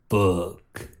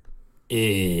Book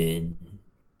in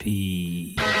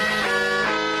peace.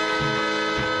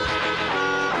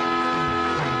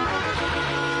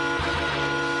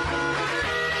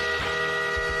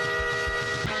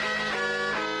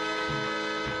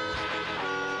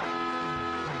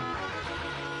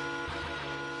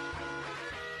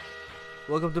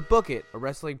 Welcome to Book It, a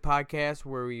wrestling podcast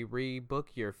where we rebook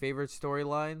your favorite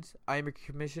storylines. I am your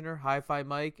commissioner, Hi-Fi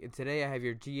Mike, and today I have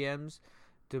your GMs,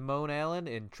 Damone Allen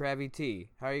and Travie T.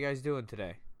 How are you guys doing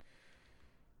today?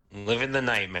 Living the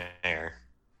nightmare.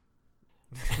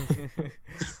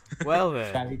 Well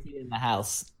then. Travie T in the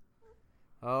house.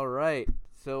 All right.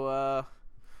 So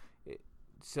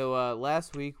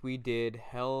last week we did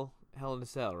Hell in a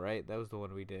Cell, right? That was the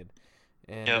one we did.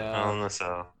 And Yep, Hell in a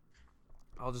Cell.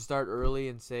 I'll just start early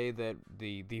and say that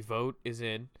the vote is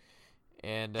in,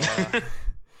 and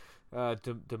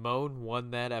Damone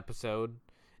won that episode.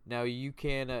 Now you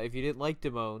can, if you didn't like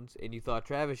Damone's and you thought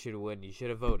Travis should win, you should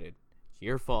have voted. It's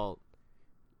your fault.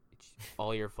 It's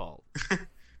all your fault.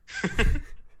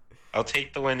 I'll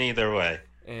take the win either way.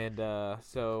 And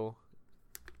so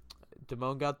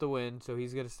Damone got the win, so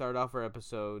he's gonna start off our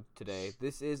episode today.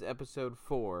 This is episode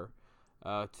 4.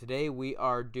 Today we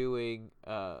are doing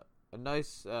a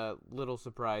nice little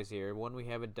surprise here, one we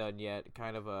haven't done yet.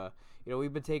 Kind of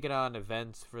we've been taking on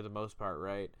events for the most part,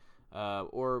 right?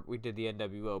 Or we did the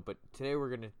NWO, but today we're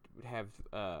gonna have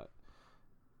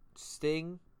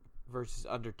Sting versus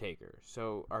Undertaker.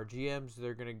 So our GMs,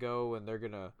 they're gonna go and they're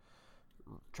gonna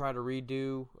try to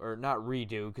redo, or not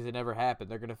redo because it never happened.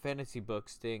 They're gonna fantasy book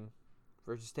Sting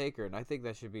versus Taker, and I think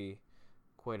that should be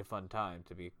quite a fun time,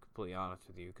 to be completely honest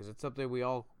with you, because it's something we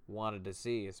all wanted to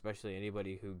see, especially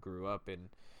anybody who grew up in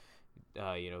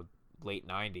late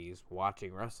 90s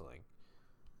watching wrestling.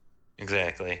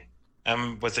 Exactly.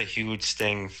 I was a huge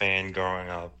Sting fan growing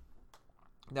up.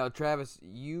 Now, Travis,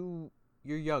 you're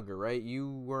younger, right? You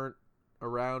weren't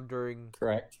around during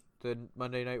Correct. the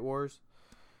Monday Night Wars?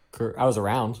 I was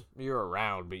around. You were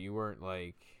around, but you weren't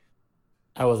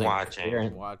I wasn't watching.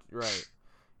 Right.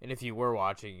 And if you were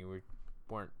watching,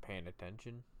 weren't paying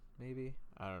attention, maybe?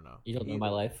 I don't know. You don't know my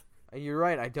life. You're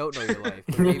right, I don't know your life.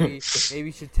 But maybe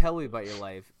you should tell me about your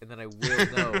life, and then I will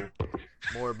know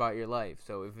more about your life.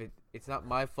 So if it's not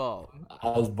my fault. I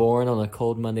was born on a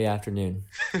cold Monday afternoon.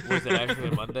 Was it actually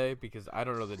a Monday? Because I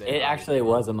don't know the day. It actually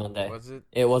was a Monday. Was it?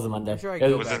 It was a Monday. I'm sure I It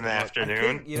go was back in the and look.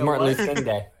 afternoon? You It's know Martin what? Luther King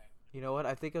Day. You know what?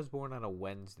 I think I was born on a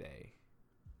Wednesday.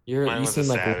 Mine You was seem a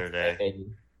like Saturday. a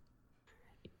baby.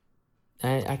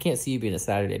 I can't see you being a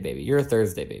Saturday baby. You're a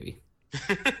Thursday baby.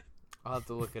 I'll have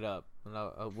to look it up,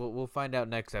 and we'll find out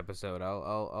next episode.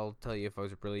 I'll tell you if I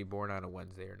was really born on a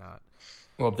Wednesday or not.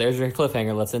 Well, there's your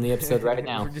cliffhanger. Let's end the episode right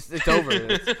now. It's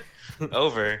over.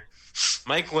 Over.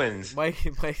 Mike wins. Mike,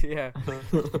 yeah.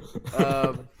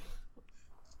 All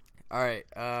right.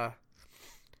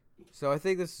 So I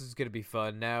think this is gonna be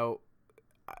fun. Now,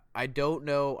 I don't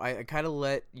know. I kind of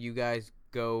let you guys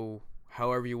go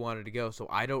however you wanted to go, so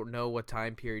I don't know what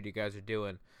time period you guys are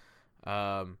doing.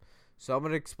 So I'm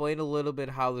going to explain a little bit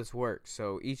how this works.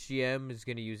 So each GM is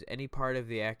going to use any part of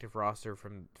the active roster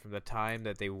from the time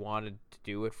that they wanted to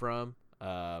do it from.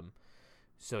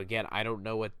 So again, I don't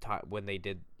know what time when they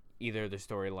did either of the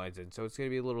storylines in. So it's going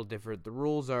to be a little different. The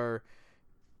rules are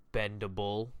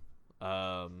bendable,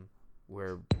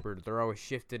 where they're always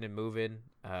shifting and moving.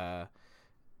 Some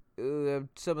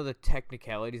of the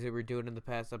technicalities that we're doing in the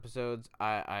past episodes,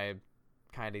 I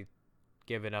kind of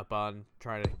given up on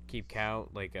trying to keep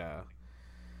count, like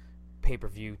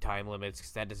pay-per-view time limits,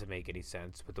 because that doesn't make any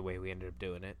sense with the way we ended up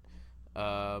doing it.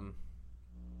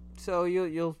 So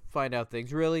you'll find out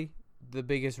things. Really, the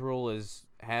biggest rule is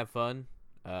have fun.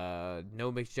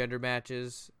 No mixed gender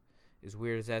matches. As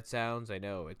weird as that sounds, I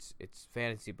know it's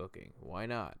fantasy booking. Why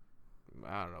not?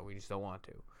 I don't know. We just don't want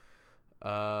to.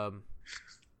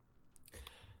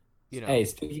 Hey,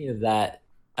 speaking of that,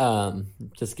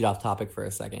 just get off topic for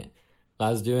a second. I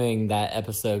was doing that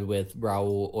episode with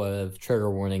Raul of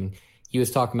Trigger Warning. He was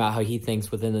talking about how he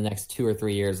thinks within the next 2 or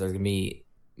 3 years there's going to be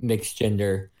mixed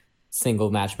gender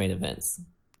single match main events.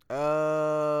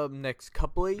 Next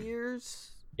couple of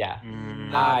years? Yeah.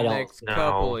 Not next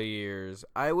couple of years.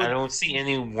 I don't see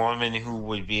any woman who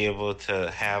would be able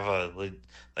to have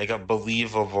a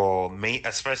believable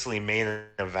especially main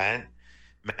event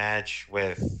match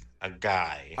with a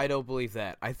guy. I don't believe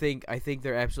that. I think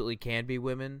there absolutely can be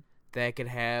women that could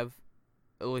have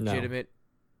a legitimate,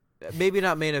 maybe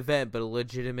not main event, but a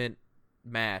legitimate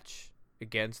match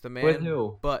against the man. With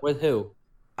who? But with who?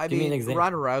 I Give me an mean, example.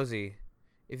 Ronda Rousey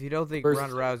If you don't think Versus-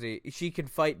 Ronda Rousey, she can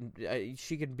fight,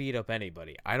 she can beat up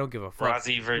anybody. I don't give a fuck.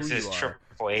 Rousey who versus you are.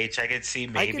 Triple H, I could see I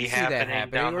maybe could see that happening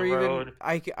down or the even road.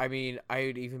 I mean, I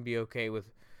would even be okay with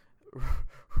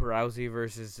Rousey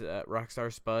versus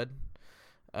Rockstar Spud.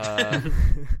 That'd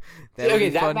Okay,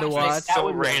 be fun to match watch. that So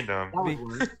would work. random. That would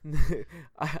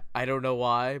work. I don't know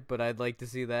why, but I'd like to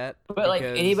see that. But like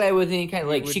because anybody with any kind of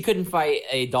like, would- she couldn't fight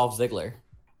a Dolph Ziggler.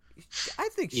 I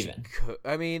think she even. could.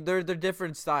 I mean, they're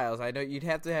different styles. I know you'd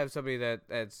have to have somebody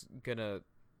that's gonna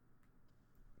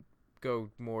go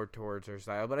more towards her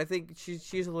style, but I think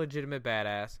she's a legitimate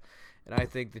badass, and I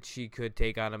think that she could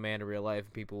take on a man in real life,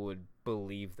 and people would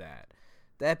believe that.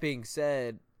 That being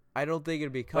said, I don't think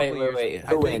it'd be a couple years. Wait. I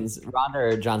Who think- wins, Ronda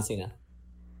or John Cena?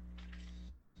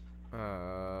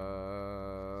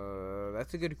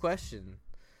 That's a good question.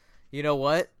 You know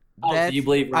what? Oh, so you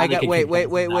believe Ronda I got could wait, kick wait, ass,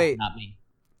 wait, not- wait. Not me.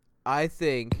 I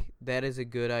think that is a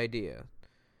good idea.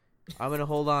 I'm gonna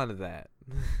hold on to that.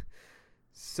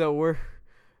 So we're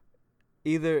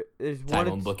either there's Time one.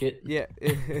 won't book it. Yeah.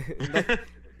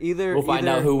 Either We'll find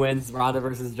either- out who wins Ronda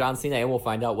versus John Cena, and we'll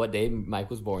find out what day Mike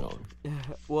was born on.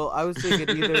 Well, I was thinking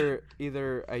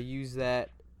either I use that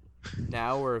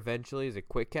now or eventually as a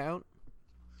quick count,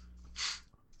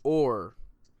 or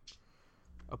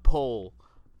a poll.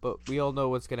 But we all know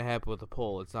what's gonna happen with a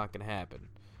poll. It's not gonna happen.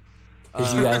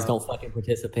 Because you guys don't fucking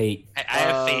participate. I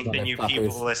have faith in you Motherfuckers.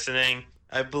 people listening.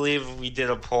 I believe if we did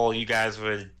a poll, you guys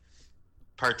would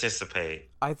participate.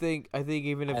 I think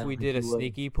even I if don't we think did a you would.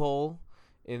 sneaky poll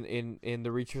in the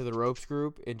Reach for the Ropes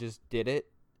group and just did it,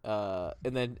 and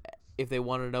then if they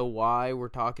want to know why we're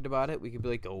talking about it, we could be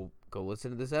like, go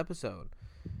listen to this episode,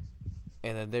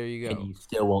 and then there you go. And you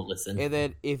still won't listen. And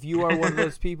then if you are one of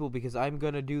those people, because I'm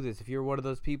gonna do this, if you're one of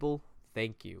those people,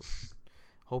 thank you.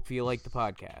 Hope you like the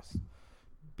podcast,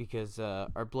 because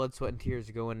our blood, sweat, and tears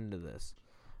are going into this.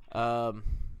 So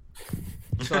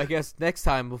I guess next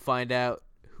time we'll find out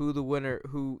who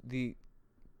the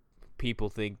people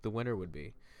think the winner would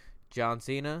be. John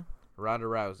Cena, Ronda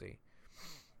Rousey.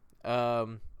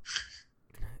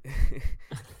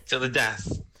 To the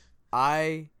death.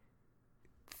 I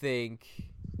think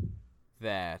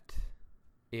that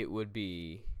it would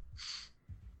be.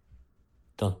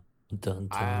 Dun, dun,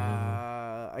 dun.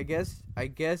 I guess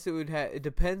it would have. It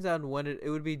depends on when it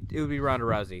would be. It would be Ronda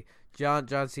Rousey. John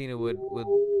Cena would.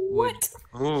 What?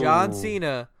 John Ooh.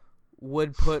 Cena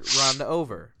would put Ronda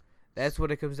over. That's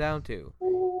what it comes down to.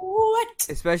 What?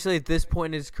 Especially at this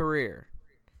point in his career.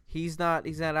 He's not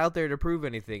out there to prove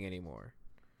anything anymore.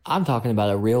 I'm talking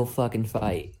about a real fucking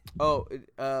fight. Oh,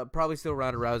 probably still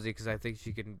Ronda Rousey because I think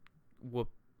she can whoop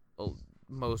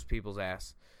most people's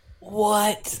ass.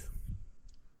 What?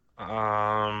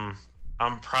 I'm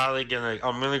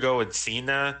gonna go with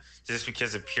Cena just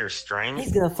because of pure He's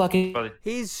strength. gonna fucking. But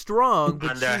He's strong,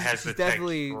 but Ronda has she's the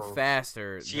definitely technical-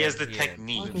 faster. she has the than he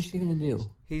is. What technique. is she gonna do?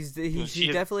 She She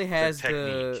has definitely the has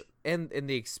the technique. and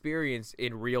the experience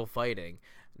in real fighting.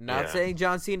 Not Yeah. saying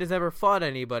John Cena's never fought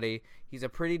anybody. He's a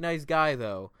pretty nice guy,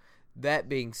 though. That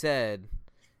being said,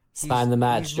 Sign the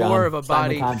match, he's John. more of a Sign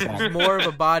the body, contract. he's more of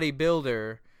a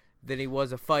bodybuilder than he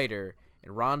was a fighter.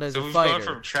 And Ronda's So a we've gone fighter.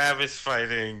 from Travis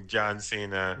fighting John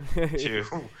Cena to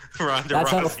Ronda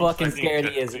That's how Rousey fucking fighting scared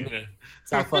John he is of Cena. me.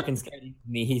 That's how fucking scared he is of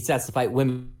me. He has to fight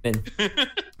women.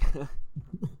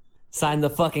 Sign the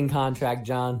fucking contract,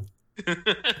 John.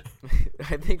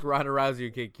 I think Ronda Rousey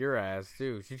would kick your ass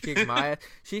too. She'd kick my ass.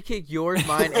 She'd kick yours,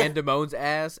 mine, and Damone's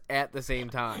ass at the same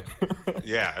time.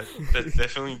 Yeah, that's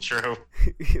definitely true.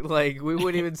 Like we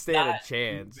wouldn't even stand a Not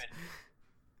chance.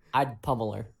 I'd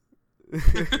pummel her.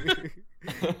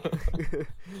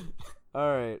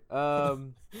 All right. All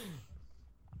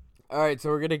right. So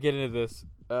we're gonna get into this.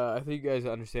 I think you guys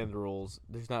understand the rules.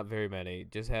 There's not very many.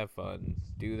 Just have fun.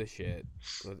 Do the shit.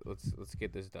 Let's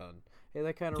get this done. Hey,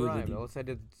 that kind of Do the rhymed. do. Unless I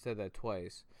said that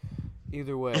twice.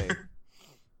 Either way,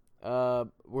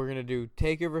 we're gonna do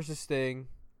Taker versus Sting,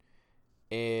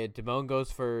 and Damone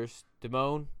goes first.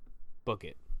 Damone, book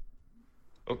it.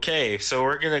 Okay, so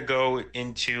we're gonna go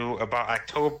into about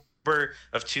October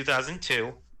of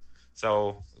 2002.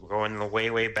 So we're going the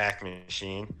way back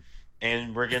machine,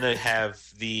 and we're gonna have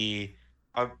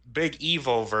a big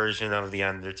evil version of the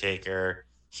Undertaker,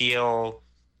 heel,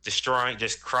 destroying,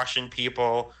 just crushing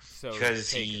people So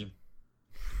because Taker.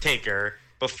 Taker,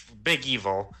 but big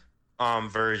evil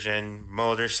version,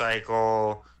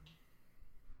 motorcycle,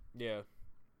 Yeah.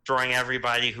 destroying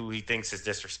everybody who he thinks is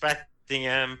disrespecting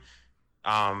him.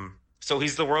 So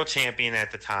he's the world champion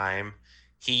at the time.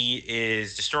 He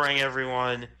is destroying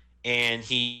everyone, and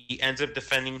he ends up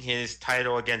defending his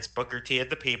title against Booker T at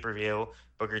the pay-per-view.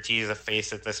 Booker T is a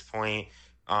face at this point.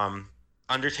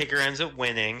 Undertaker ends up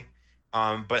winning.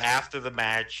 But after the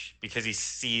match, because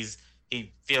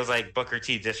he feels like Booker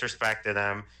T disrespected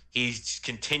him, he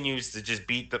continues to just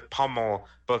beat the pummel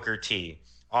Booker T.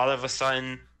 All of a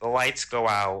sudden, the lights go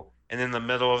out, and in the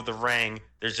middle of the ring,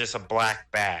 there's just a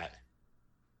black bat.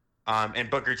 And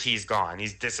Booker T's gone.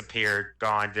 He's disappeared,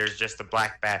 gone. There's just a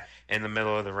black bat in the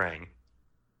middle of the ring.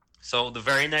 So the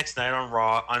very next night on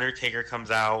Raw, Undertaker comes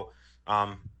out.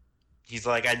 He's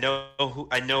like, I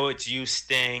know it's you,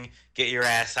 Sting. Get your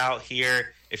ass out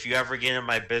here. If you ever get in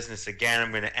my business again,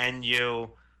 I'm going to end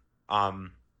you.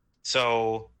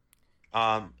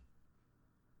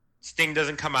 Sting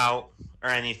doesn't come out or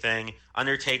anything.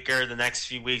 Undertaker, the next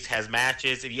few weeks, has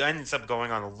matches. He ends up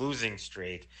going on a losing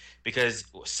streak because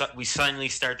we suddenly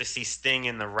start to see Sting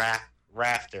in the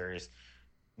rafters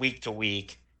week to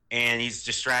week. And it's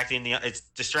distracting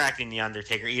the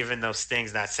Undertaker, even though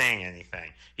Sting's not saying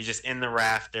anything. He's just in the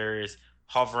rafters,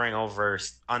 hovering over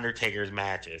Undertaker's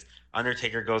matches.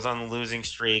 Undertaker goes on a losing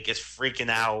streak, is freaking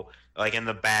out, like in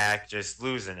the back, just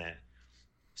losing it.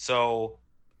 So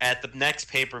at the next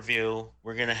pay-per-view,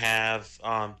 we're gonna have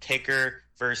Taker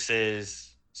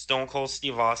versus Stone Cold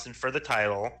Steve Austin for the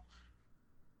title.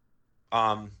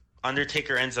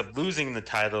 Undertaker ends up losing the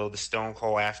title to Stone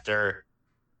Cold after.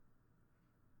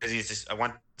 Because he's just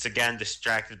once again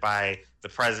distracted by the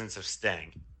presence of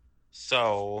Sting.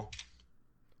 So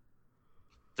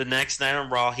the next night on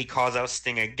Raw, he calls out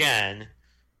Sting again.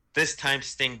 This time,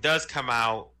 Sting does come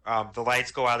out. The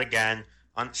lights go out again.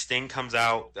 Sting comes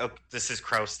out. Oh, this is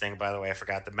Crow Sting, by the way. I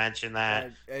forgot to mention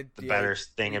that. Better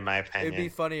Sting, in my opinion. It'd be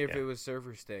funny if it was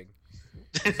Surfer Sting.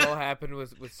 This all happened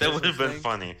with Surfer That would have been Sting.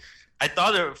 funny. I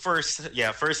thought for a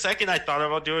second I thought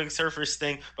about doing Surfer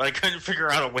Sting, but I couldn't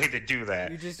figure out a way to do that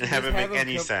and have it make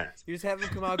any sense. You just have him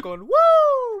come out going,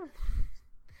 woo!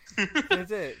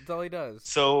 That's it. That's all he does.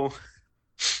 So,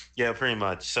 yeah, pretty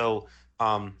much. So,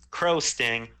 Crow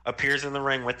Sting appears in the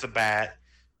ring with the bat.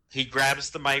 He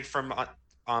grabs the mic from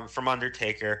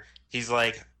Undertaker. He's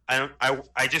like,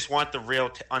 I just want the real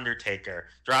Undertaker.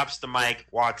 Drops the mic,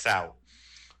 walks out.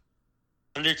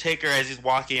 Undertaker, as he's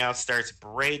walking out, starts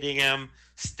berating him.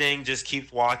 Sting just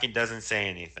keeps walking, doesn't say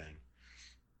anything.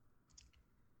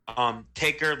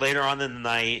 Taker, later on in the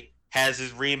night, has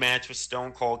his rematch with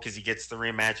Stone Cold because he gets the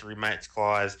rematch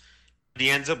clause. But he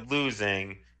ends up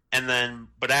losing.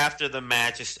 But after the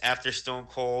match, after Stone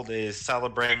Cold is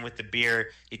celebrating with the beer,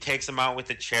 he takes him out with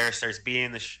the chair, starts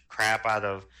beating the crap out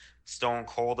of Stone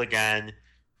Cold again.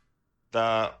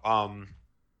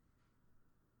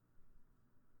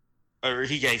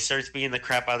 He starts beating the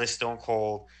crap out of Stone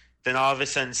Cold. Then all of a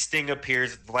sudden, Sting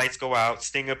appears. The lights go out.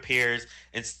 Sting appears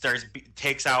and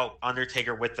takes out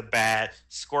Undertaker with the bat.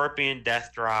 Scorpion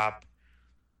Death Drop.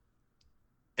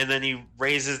 And then he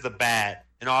raises the bat.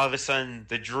 And all of a sudden,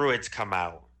 the Druids come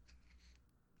out.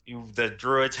 The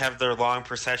Druids have their long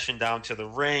procession down to the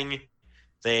ring.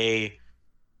 They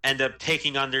end up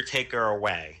taking Undertaker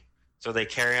away. So they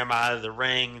carry him out of the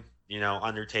ring.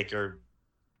 Undertaker...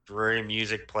 Druid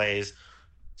music plays.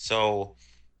 So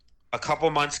a couple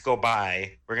months go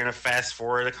by. We're going to fast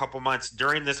forward a couple months.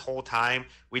 During this whole time,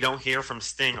 we don't hear from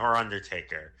Sting or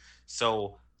Undertaker.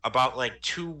 So about like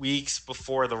 2 weeks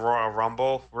before the Royal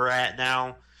Rumble we're at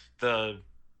now, the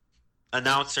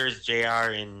announcers, JR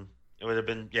and it would have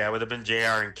been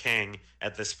JR and King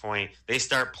at this point. They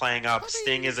start playing up.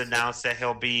 Sting is announced that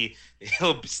he'll be in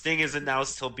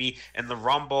the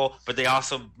Rumble, but they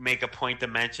also make a point to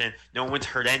mention no one's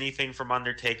heard anything from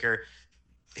Undertaker.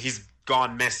 He's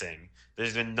gone missing.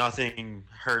 There's been nothing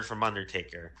heard from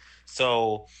Undertaker.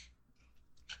 So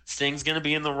Sting's going to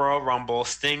be in the Royal Rumble.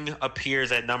 Sting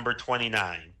appears at number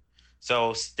 29.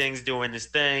 So Sting's doing his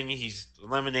thing. He's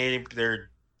eliminating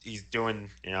he's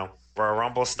doing, Royal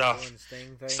Rumble stuff.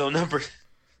 So number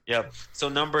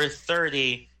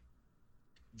 30,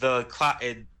 the clock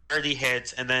 30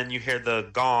 hits, and then you hear the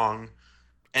gong,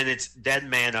 and it's Dead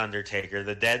Man Undertaker,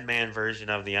 the Dead Man version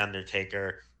of the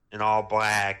Undertaker, in all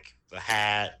black, the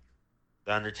hat,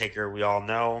 the Undertaker we all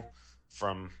know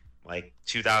from like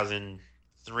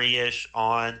 2003-ish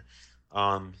on.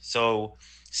 So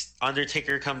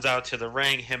Undertaker comes out to the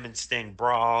ring. Him and Sting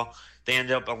brawl. They end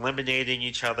up eliminating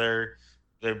each other.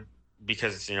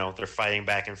 Because they're fighting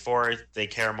back and forth. They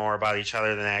care more about each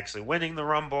other than actually winning the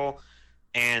Rumble.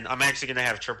 And I'm actually going to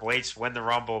have Triple H win the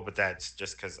Rumble, but that's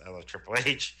just because I love Triple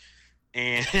H.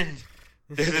 And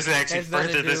this is actually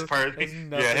further this part. It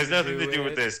has nothing to do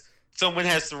with this. Someone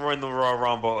has to win the Royal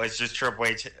Rumble. It's just Triple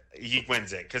H. He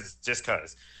wins it because.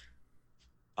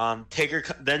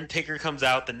 Taker comes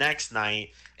out the next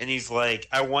night and he's like,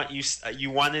 "I want you. You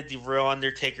wanted the real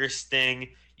Undertaker, Sting.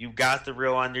 You got the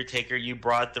real Undertaker. You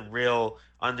brought the real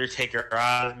Undertaker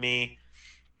out of me.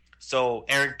 So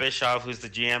Eric Bischoff, who's the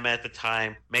GM at the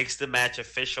time, makes the match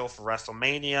official for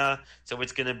WrestleMania. So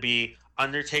it's going to be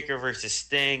Undertaker versus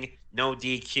Sting, no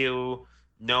DQ,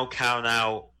 no count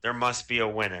out. There must be a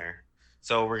winner.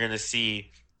 So we're going to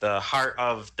see the heart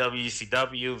of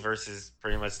WCW versus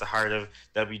pretty much the heart of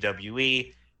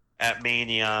WWE at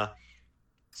Mania.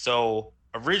 So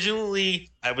originally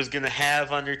I was going to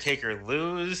have Undertaker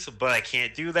lose, but I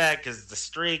can't do that because the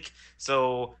streak.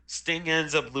 So Sting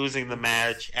ends up losing the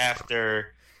match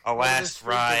after a last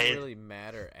ride. Didn't really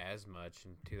matter as much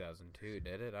in 2002,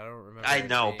 did it? I don't remember. I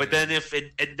know, but then if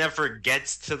it never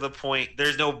gets to the point,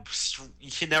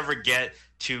 you can never get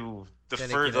to the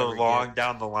further along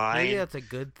down the line. Maybe that's a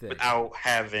good thing. Without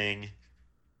having,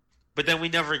 but then we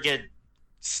never get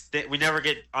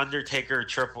Undertaker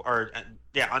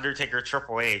Undertaker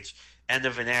Triple H, end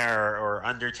of an era, or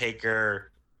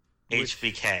Undertaker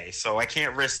HBK. So I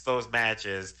can't risk those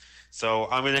matches. So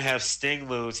I'm gonna have Sting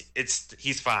lose.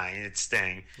 He's fine. It's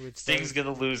Sting. Sting's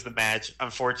gonna lose the match,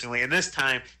 unfortunately, and this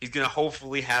time he's gonna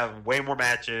hopefully have way more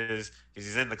matches because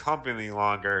he's in the company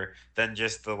longer than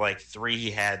just the 3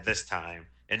 he had this time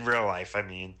in real life. I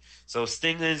mean, so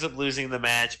Sting ends up losing the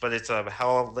match, but it's a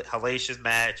hellacious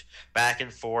match, back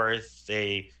and forth.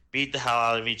 They beat the hell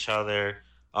out of each other,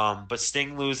 but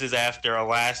Sting loses after a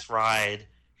last ride,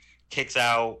 kicks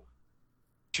out.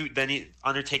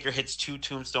 Undertaker hits 2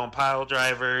 tombstone pile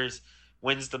drivers,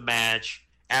 wins the match.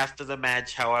 After the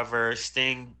match, however,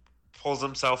 Sting pulls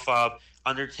himself up.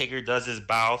 Undertaker does his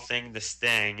bow thing to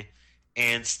Sting,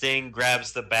 and Sting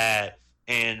grabs the bat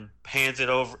and hands it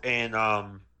over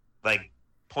and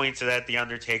points it at the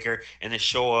Undertaker in a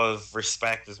show of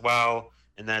respect as well.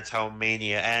 And that's how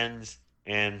Mania ends,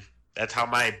 and that's how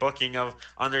my booking of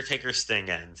Undertaker Sting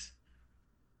ends.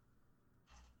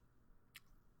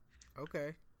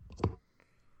 Okay.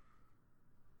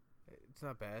 It's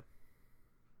not bad.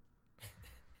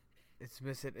 It's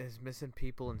missing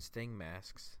people in Sting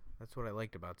masks. That's what I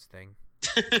liked about Sting.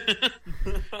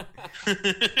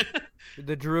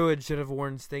 The Druid should have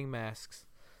worn Sting masks.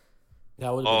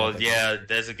 Yeah,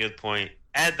 that's a good point.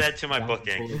 Add that to my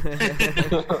booking.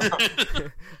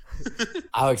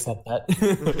 I'll accept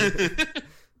that.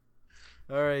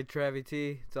 All right, Travie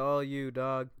T, it's all you,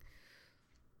 dog.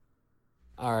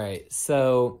 All right,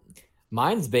 so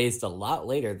mine's based a lot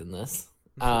later than this.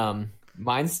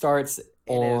 Mine starts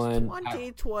on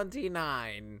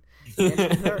 2029.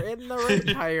 They're in the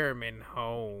retirement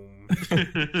home.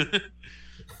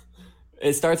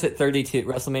 It starts at 32,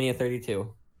 WrestleMania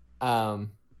 32.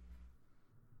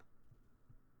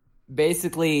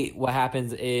 Basically, what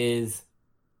happens is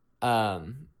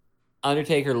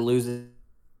Undertaker loses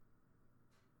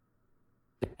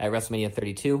at WrestleMania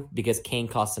 32 because Kane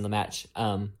costs him the match.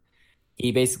 Kane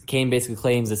basically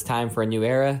claims it's time for a new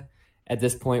era. At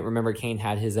this point, remember, Kane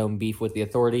had his own beef with the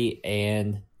Authority,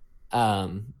 and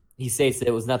he states that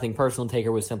it was nothing personal.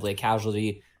 Taker was simply a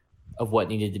casualty of what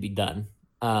needed to be done.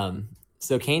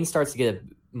 So Kane starts to get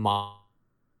a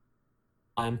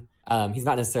he's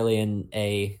not necessarily in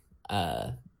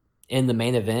the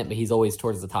main event, but he's always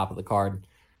towards the top of the card,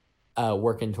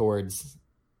 working towards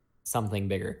something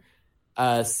bigger.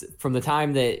 From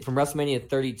WrestleMania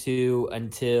 32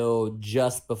 until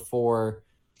just before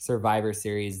Survivor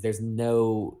Series, there's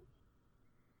no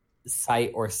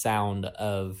sight or sound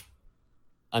of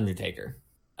Undertaker.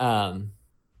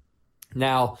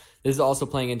 Now, this is also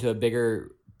playing into a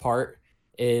bigger part.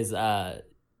 So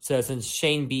since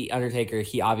Shane beat Undertaker,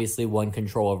 he obviously won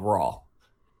control of Raw.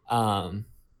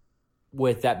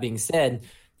 With that being said,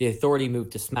 the Authority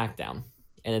moved to SmackDown,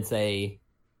 and it's a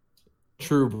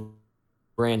true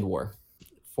brand war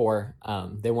for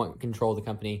they want control of the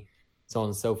company, so on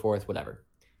and so forth, whatever.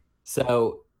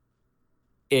 So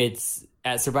it's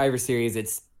at Survivor Series,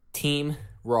 it's Team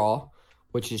Raw,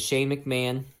 which is Shane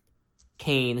McMahon,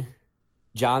 Kane,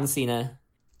 John Cena,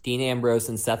 Dean Ambrose,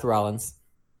 and Seth Rollins,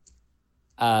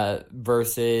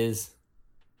 versus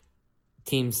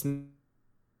Team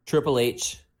Triple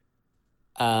H,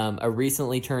 a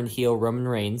recently turned heel Roman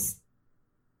Reigns,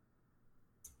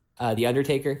 The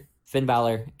Undertaker, Finn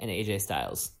Balor, and AJ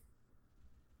Styles.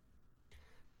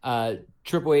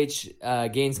 Triple H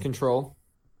gains control,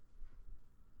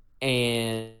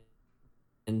 and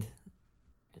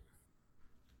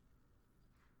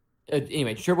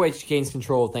anyway, Triple H gains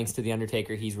control thanks to The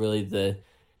Undertaker. He's really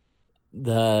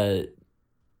the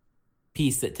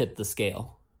piece that tipped the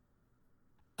scale.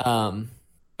 But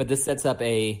this sets up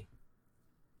a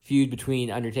feud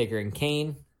between Undertaker and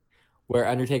Kane, where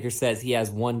Undertaker says he has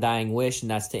one dying wish,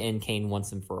 and that's to end Kane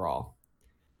once and for all.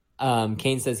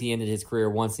 Kane says he ended his career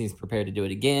once and he's prepared to do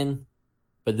it again,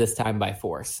 but this time by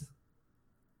force.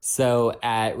 So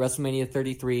at WrestleMania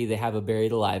 33, they have a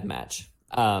Buried Alive match.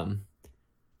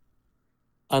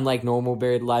 Unlike normal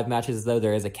Buried Alive matches, though,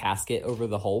 there is a casket over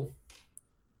the hole.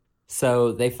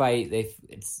 So they fight.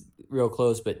 It's real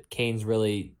close, but Kane's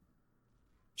really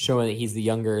showing that he's the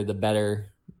younger, the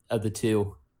better of the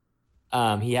two.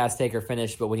 He has Taker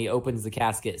finished, but when he opens the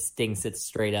casket, Sting sits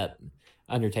straight up,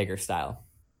 Undertaker style.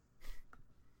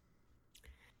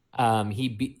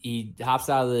 He hops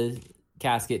out of the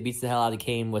casket, beats the hell out of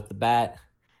Kane with the bat,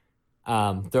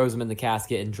 throws him in the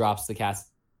casket and drops the casket,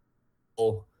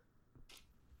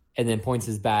 and then points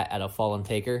his bat at a fallen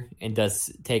Taker and does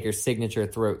Taker's signature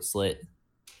throat slit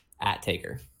at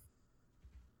Taker.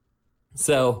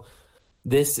 So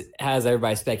this has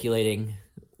everybody speculating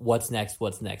what's next.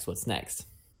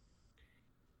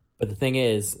 But the thing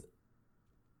is,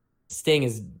 Sting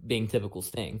is being typical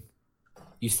Sting.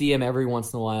 You see him every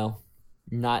once in a while,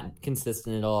 not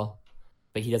consistent at all,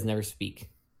 but he doesn't ever speak.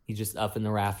 He's just up in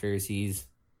the rafters. He's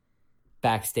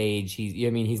backstage.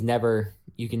 You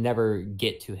can never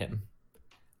get to him.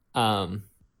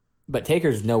 But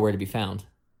Taker's nowhere to be found.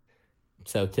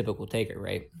 So typical Taker,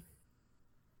 right?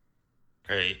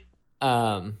 Right.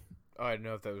 I didn't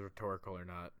know if that was rhetorical or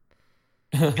not.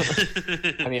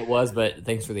 I mean, it was, but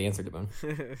thanks for the answer, Devon.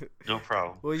 No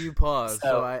problem. Well, you paused,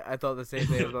 so I thought the same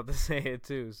thing. I was about to say it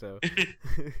too. So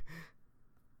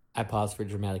I paused for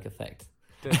dramatic effect.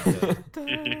 Dun, dun,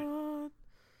 dun.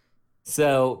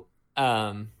 So,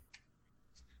 The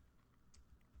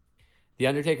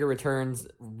Undertaker returns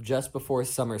just before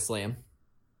SummerSlam.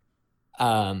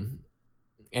 And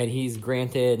he's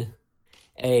granted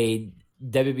a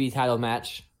WWE title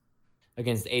match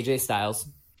against AJ Styles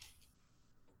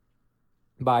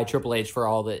by Triple H for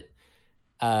all that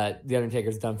The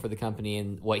Undertaker's done for the company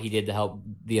and what he did to help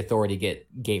the Authority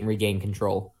regain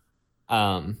control.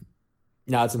 Now,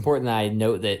 it's important that I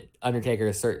note that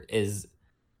Undertaker is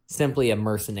simply a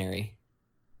mercenary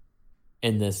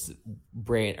in this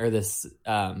brand or this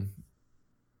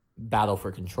battle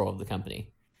for control of the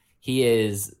company. He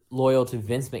is loyal to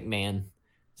Vince McMahon,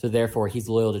 so therefore he's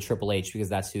loyal to Triple H because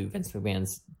that's who Vince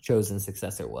McMahon's chosen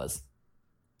successor was.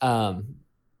 So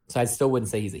I still wouldn't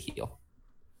say he's a heel,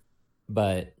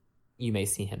 but you may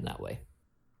see him that way.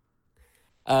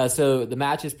 So the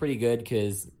match is pretty good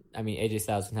because, I mean, AJ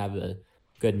Styles can have a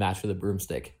good match with a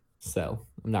broomstick, so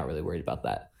I'm not really worried about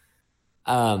that.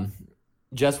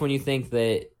 Just when you think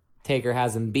that Taker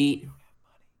has him beat...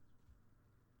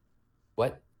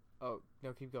 What? Oh,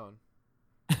 no, keep going.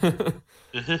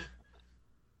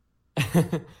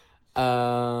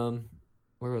 Where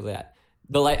was that?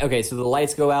 Okay, so the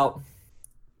lights go out.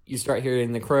 You start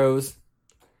hearing the crows.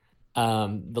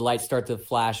 The lights start to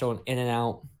flash on in and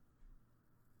out.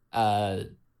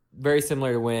 Very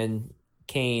similar to when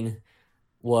Kane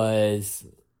was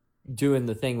doing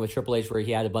the thing with Triple H where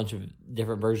he had a bunch of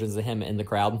different versions of him in the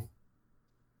crowd.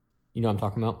 You know what I'm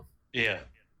talking about? Yeah.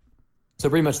 So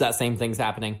pretty much that same thing's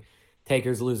happening.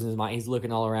 Taker's losing his mind. He's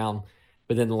looking all around.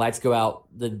 But then the lights go out.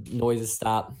 The noises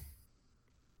stop.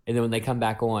 And then when they come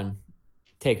back on,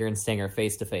 Taker and Sting are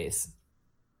face to face.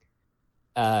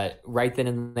 Right then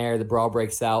and there, the brawl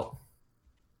breaks out.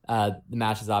 The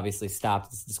match is obviously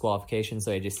stopped. It's disqualification,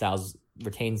 so AJ Styles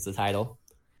retains the title.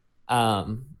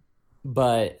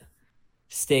 But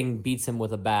Sting beats him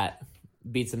with a bat.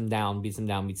 Beats him down.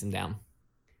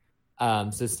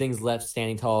 So Sting's left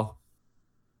standing tall.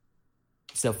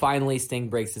 So finally, Sting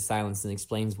breaks his silence and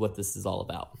explains what this is all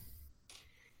about.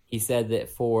 He said that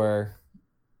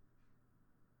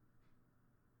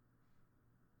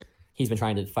he's been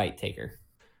trying to fight Taker,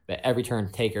 but every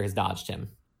turn Taker has dodged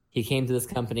him. He came to this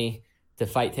company to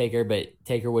fight Taker, but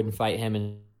Taker wouldn't fight him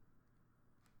and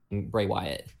Bray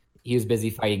Wyatt. He was busy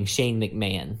fighting Shane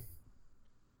McMahon,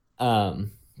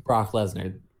 Brock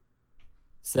Lesnar.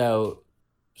 So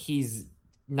he's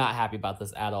not happy about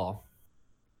this at all.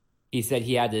 He said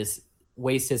he had to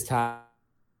waste his time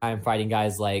fighting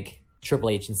guys like Triple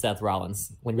H and Seth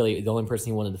Rollins, when really the only person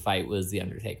he wanted to fight was The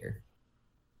Undertaker.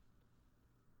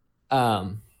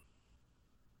 Hold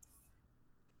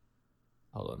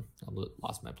on, I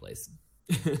lost my place.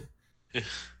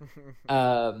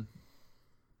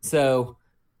 So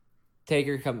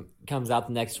Taker comes out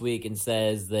the next week and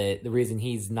says that the reason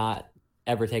he's not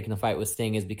ever taken a fight with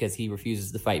Sting is because he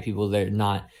refuses to fight people that are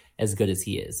not as good as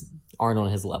he is, aren't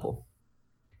on his level.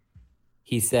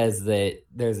 He says that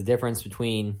there's a difference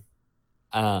between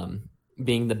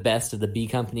being the best of the B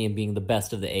company and being the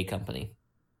best of the A company.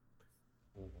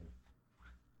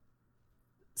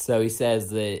 So he says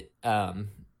that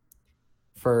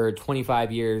for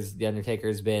 25 years, The Undertaker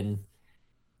has been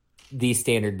the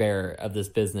standard bearer of this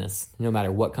business. No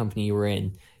matter what company you were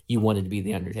in, you wanted to be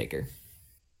The Undertaker.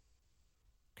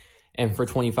 And for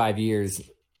 25 years,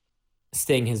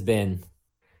 Sting has been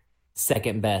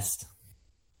second best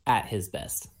at his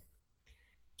best.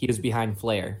 He was behind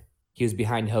Flair. He was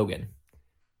behind Hogan.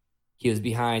 He was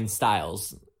behind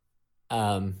Styles,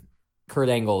 Kurt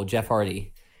Angle, Jeff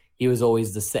Hardy. He was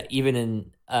always the set, even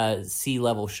in a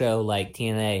C-level show like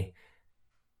TNA,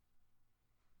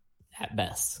 at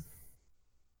best.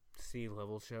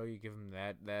 C-level show, you give him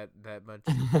that much.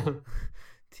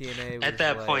 TNA was At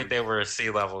that like point, they were a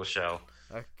C-level show.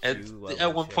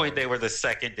 At one point, they were the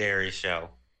secondary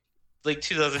show. Like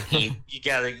 2008, you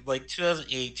got it. Like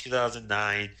 2008,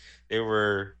 2009, they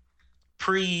were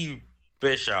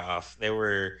pre-Bischoff. They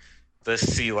were the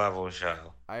C-level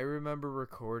show. I remember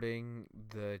recording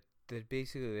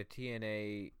basically the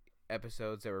TNA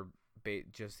episodes that were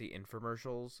just the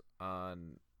infomercials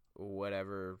on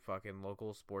whatever fucking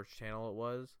local sports channel it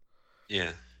was.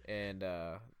 Yeah. And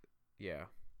yeah,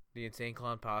 the Insane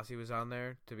Clown Posse was on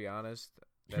there. To be honest,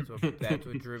 that's what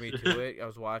drew me to it. I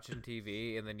was watching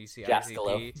TV, and then you see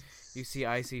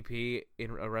ICP in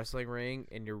a wrestling ring,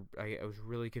 and I was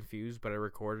really confused, but I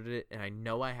recorded it, and I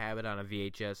know I have it on a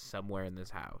VHS somewhere in this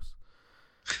house.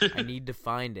 I need to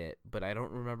find it, but I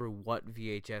don't remember what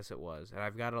VHS it was, and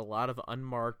I've got a lot of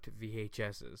unmarked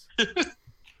VHSs.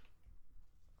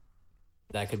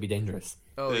 That could be dangerous.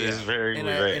 Oh, yeah. It is very and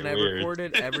weird. I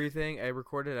recorded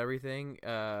everything.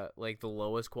 Like the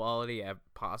lowest quality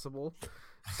possible,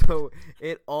 so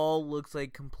it all looks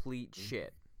like complete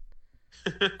shit.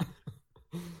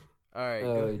 All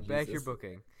right, back to your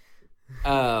booking.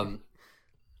 So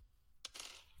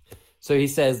he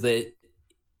says that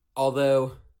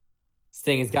although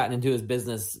Sting has gotten into his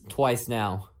business twice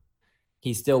now,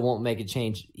 he still won't make a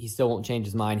change. He still won't change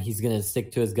his mind. He's going to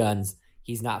stick to his guns.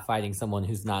 He's not fighting someone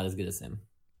who's not as good as him.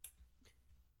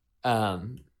 So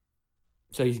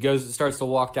he starts to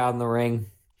walk down the ring,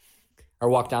 or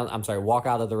walk out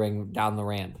of the ring down the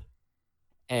ramp,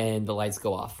 and the lights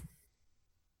go off.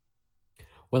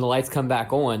 When the lights come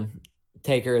back on,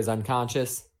 Taker is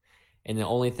unconscious, and the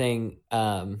only thing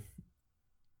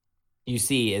you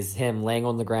see is him laying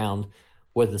on the ground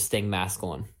with the Sting mask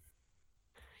on.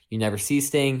 You never see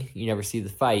Sting, you never see the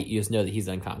fight, you just know that he's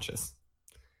unconscious.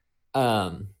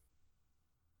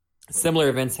 Similar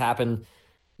events happen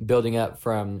building up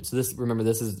from, this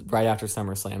is right after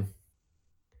SummerSlam.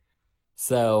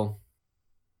 So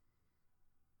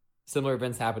similar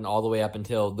events happen all the way up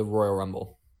until the Royal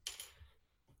Rumble.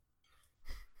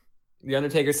 The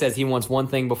Undertaker says he wants one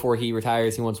thing before he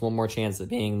retires. He wants one more chance at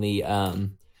being the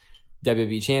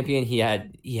WWE champion. He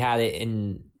had it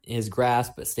in his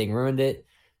grasp, but Sting ruined it.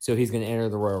 So he's going to enter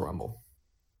the Royal Rumble.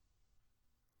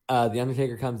 The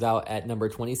Undertaker comes out at number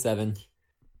 27.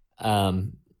 Not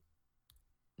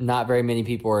very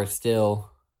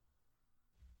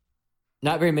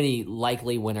many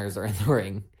likely winners are in the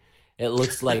ring. It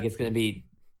looks like it's going to be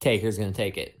Taker's going to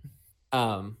take it.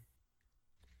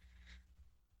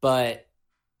 But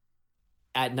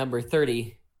at number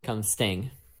 30 comes Sting.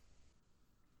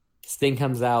 Sting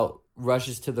comes out,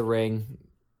 rushes to the ring,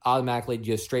 automatically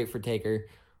just straight for Taker,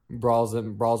 brawls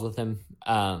with him,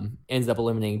 ends up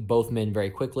eliminating both men very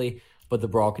quickly, but the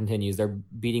brawl continues. They're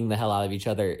beating the hell out of each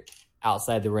other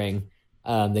outside the ring.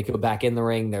 They go back in the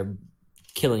ring. They're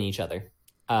killing each other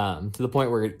to the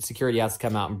point where security has to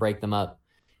come out and break them up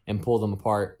and pull them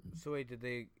apart. So wait, did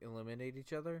they eliminate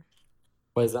each other?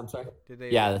 What is that? I'm sorry?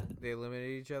 They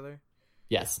eliminate each other?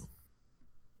 Yes.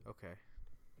 Okay.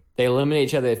 They eliminate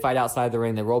each other. They fight outside the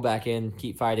ring. They roll back in,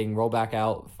 keep fighting, roll back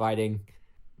out, fighting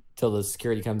till the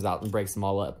security comes out and breaks them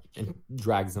all up and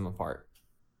drags them apart.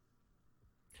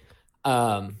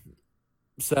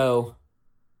 So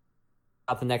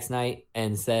out the next night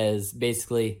and says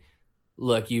basically,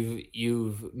 look,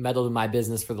 you've meddled in my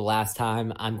business for the last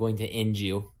time. I'm going to end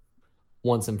you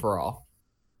once and for all.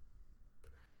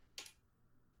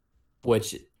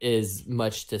 Which is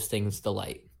much to Sting's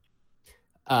delight.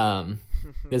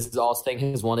 This is all Sting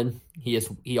has wanted.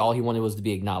 All he wanted was to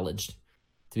be acknowledged,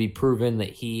 to be proven that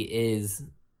he is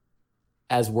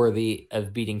as worthy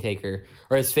of beating Taker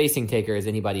or as facing Taker as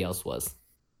anybody else was.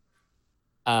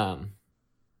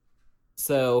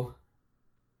 So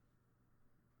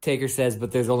Taker says,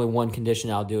 but there's only one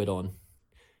condition I'll do it on.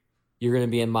 You're going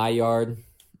to be in my yard,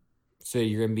 so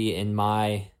you're going to be in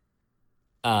my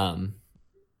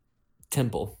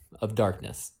temple of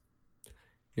darkness.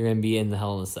 You're going to be in the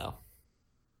Hell in a Cell.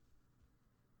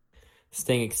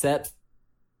 Sting accepts,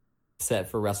 set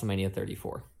for WrestleMania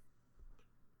 34.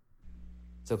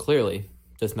 So clearly,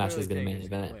 this match is Clearly going to main Taker's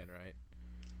gonna event it. win, right?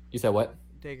 You said what?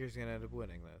 Taker's gonna end up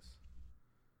winning this.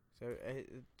 So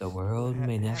The world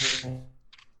may never.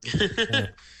 Yeah.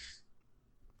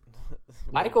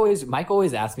 Mike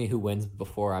always asks me who wins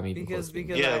before I'm even because close to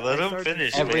because Yeah, I let him start to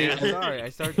finish, see- man. I'm sorry, I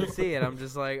start to see it. I'm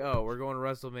just like, oh, we're going to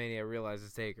WrestleMania. I realize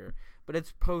it's Taker, but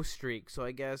it's post streak, so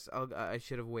I guess I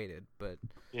should have waited. But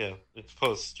Yeah, it's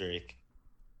post streak.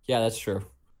 Yeah, that's true.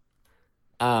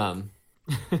 but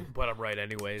I'm right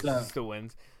anyways. So- He still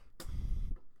wins.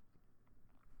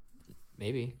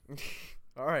 Maybe.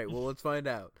 All right, well let's find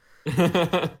out.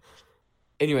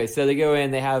 Anyway, so they go in.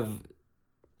 They have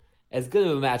as good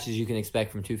of a match as you can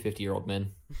expect from two 50-year-old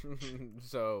men.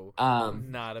 So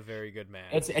Um, not a very good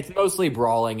match. it's mostly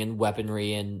brawling and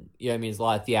weaponry, and you know what I mean, it's a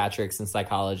lot of theatrics and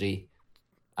psychology.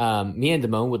 Me and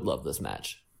Damone would love this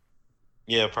match.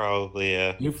 Yeah, probably.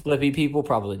 Yeah. You flippy people,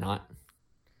 probably not.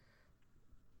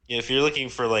 Yeah, if you're looking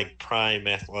for like prime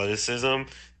athleticism,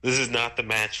 this is not the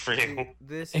match for you.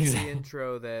 This is Exactly. the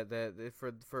intro that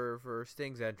for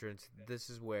Sting's entrance. This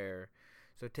is where,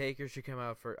 so Taker should come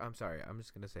out for. I'm sorry, I'm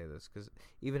just gonna say this because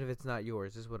even if it's not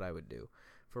yours, this is what I would do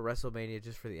for WrestleMania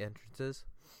just for the entrances.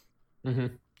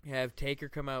 Mm-hmm. Have Taker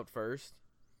come out first.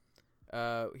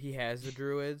 He has the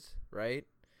Druids, right?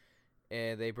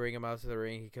 And they bring him out to the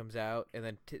ring. He comes out, and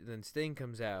then Sting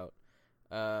comes out.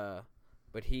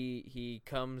 But he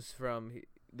comes from.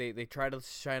 They try to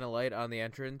shine a light on the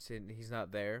entrance, and he's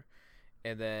not there.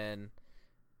 And then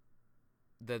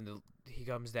he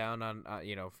comes down on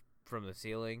from the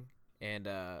ceiling, and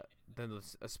then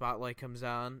a spotlight comes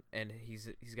on, and he's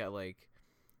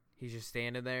just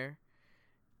standing there.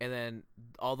 And then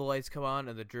all the lights come on,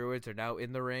 and the Druids are now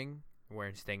in the ring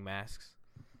wearing Sting masks.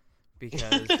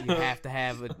 Because you have to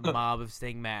have a mob of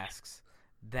Sting masks.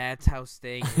 That's how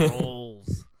Sting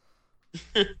rolls.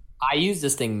 I used a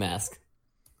Sting mask,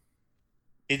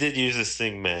 He did use a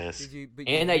Sting mask.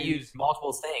 and I used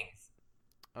multiple Stings.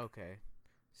 Okay.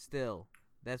 Still,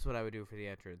 that's what I would do for the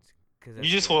entrance. Cause You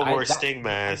just want more I- Sting I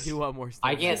masks. do want more Sting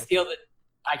I can't masks.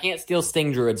 I can't steal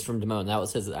Sting Druids from Damone. That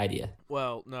was his idea.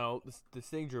 Well, no, the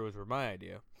Sting Druids were my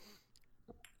idea.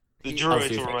 The He- Druids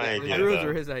seriously. were my The idea. Druids though.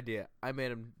 were his idea. I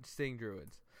made them Sting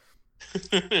Druids.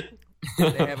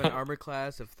 They have an armor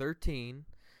class of 13.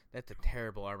 That's a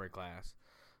terrible armor class.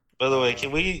 By the way, can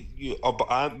we?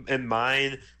 I'm in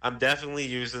mine. I'm definitely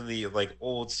using the like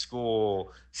old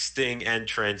school Sting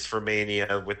entrance for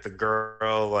Mania with the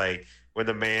girl, like when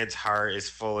the man's heart is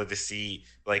full of deceit,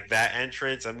 like that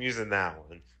entrance. I'm using that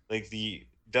one, like the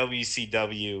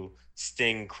WCW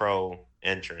Sting Crow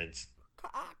entrance.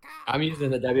 I'm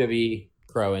using the WWE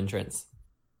Crow entrance.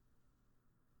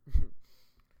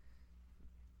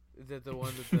 Is that the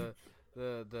one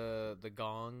that the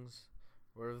gongs,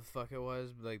 whatever the fuck it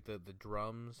was, like the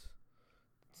drums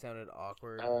sounded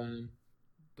awkward. When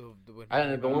When I don't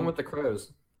know, the one with the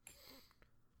crows.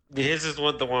 His is the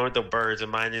one with the birds,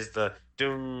 and mine is the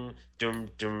doom doom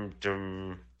doom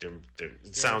doom doom doom.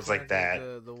 It sounds like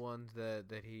that. The ones that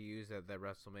he used at that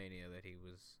WrestleMania that he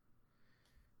was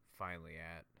finally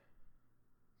at.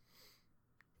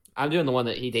 I'm doing the one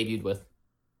that he debuted with.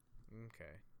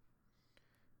 Okay.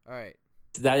 All right.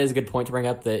 That is a good point to bring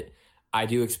up, that I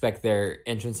do expect their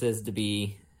entrances to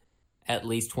be at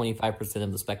least 25%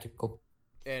 of the spectacle.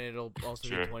 And it'll also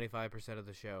Sure. be 25% of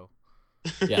the show.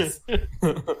 Yes.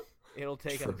 It'll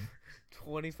take up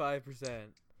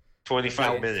 25%.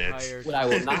 25 Now, minutes. What I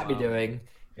will not be doing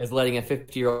is letting a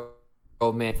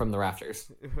 50-year-old man from the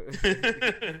rafters.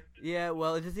 Yeah,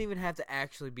 well, it doesn't even have to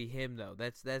actually be him though.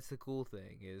 That's the cool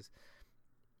thing is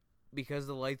because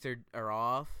the lights are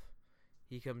off.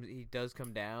 He does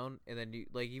come down, and then you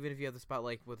like even if you have the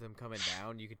spotlight with him coming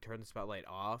down, you could turn the spotlight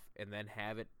off and then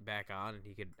have it back on, and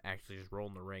he could actually just roll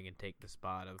in the ring and take the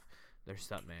spot of their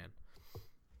stuntman.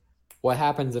 What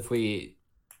happens if we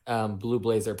Blue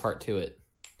Blazer Part 2 it?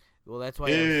 Well, that's why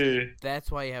Ew. that's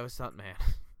why you have a stuntman.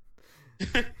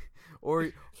 or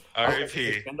R.I.P.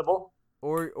 Expendable?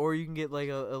 or you can get like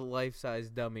a life-size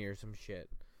dummy or some shit.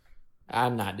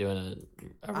 I'm not doing a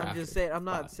I'm rafter just saying. I'm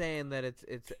not spot. saying that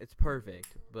it's perfect,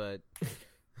 but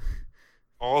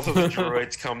All of the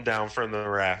droids come down from the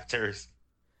rafters.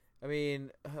 I mean,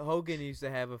 Hogan used to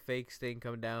have a fake Sting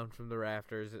come down from the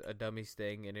rafters, a dummy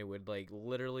Sting, and it would like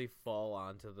literally fall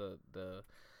onto the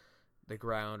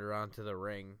ground or onto the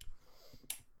ring.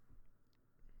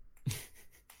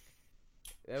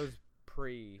 That was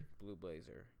pre Blue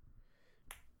Blazer.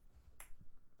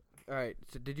 All right,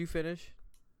 so did you finish?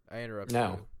 I interrupted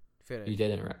No. you. Finish. You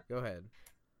didn't, right? Go ahead.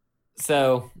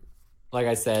 So, like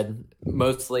I said,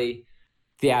 mostly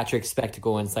theatrics,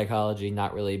 spectacle, and psychology,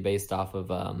 not really based off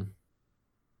of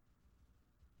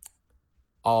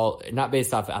all not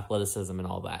based off athleticism and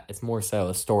all that. It's more so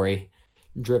a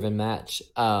story-driven match.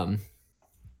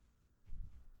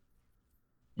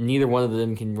 Neither one of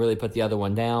them can really put the other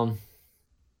one down.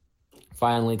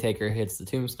 Finally, Taker hits the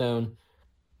tombstone.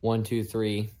 1, 2,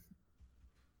 3.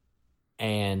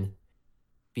 And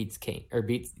beats Kane.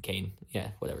 Yeah,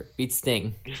 whatever. Beats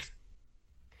Sting.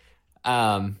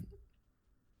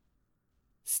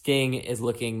 Sting is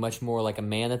looking much more like a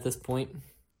man at this point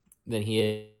than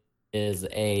he is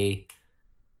a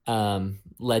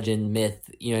legend, myth,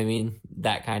 you know what I mean?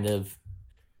 That kind of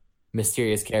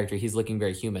mysterious character. He's looking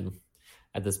very human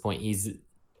at this point. He's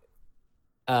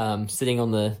sitting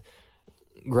on the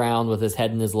ground with his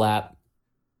head in his lap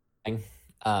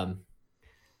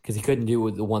because he couldn't do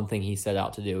the one thing he set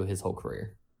out to do his whole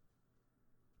career.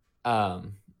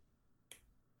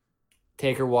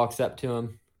 Taker walks up to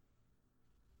him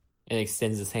and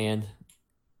extends his hand,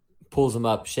 pulls him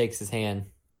up, shakes his hand,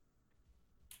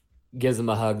 gives him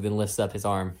a hug, then lifts up his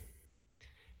arm,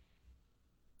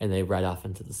 and they ride off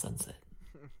into the sunset.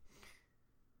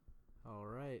 All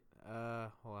right.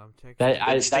 Well, I'm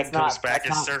checking. Sting comes back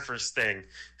as Surfer Sting.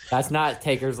 That's not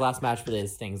Taker's last match, but it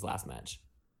is Sting's last match.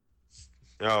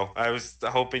 No, I was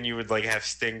hoping you would like have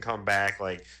Sting come back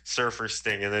like Surfer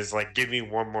Sting, and it's like, give me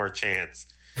one more chance.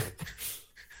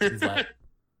 He's like,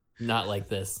 not like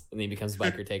this, and then he becomes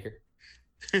Biker Taker.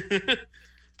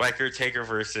 Biker Taker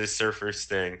versus Surfer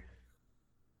Sting.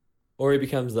 Or he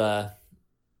becomes what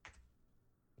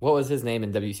was his name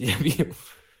in WCW?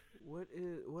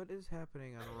 What is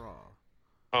happening on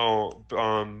Raw?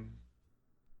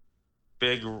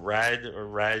 Big Red or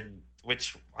Red,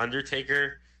 which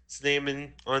Undertaker's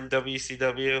name on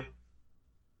WCW?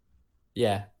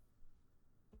 Yeah.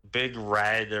 Big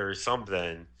Red or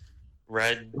something.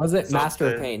 Red. Was it something.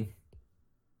 Master of Pain?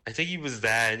 I think he was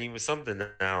that, and he was something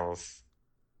else.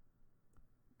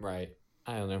 Right.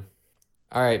 I don't know.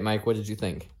 All right, Mike, what did you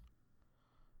think?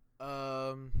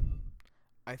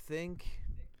 I think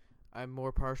I'm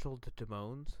more partial to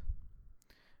Damone's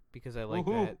because I like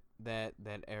that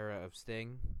era of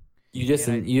Sting. You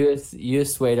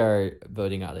just swayed our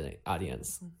voting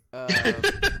audience.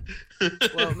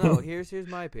 Well, no. Here's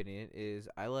my opinion. Is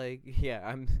I like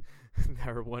I'm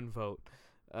our one vote.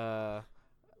 I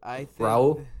think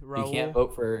Raul, you can't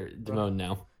vote for Damone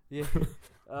now. Yeah.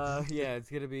 Yeah,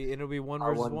 it'll be one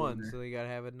versus one, so you gotta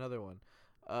have another one.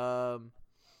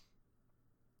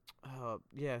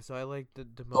 Yeah, so I liked the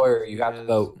Lawyer, you got to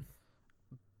vote.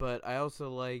 But I also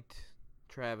liked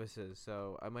Travis's,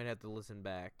 so I might have to listen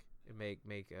back and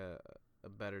make a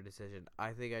better decision.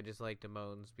 I think I just liked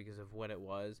Damone's because of when it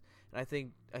was, and I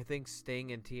think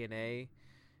Sting and TNA,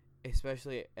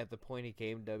 especially at the point he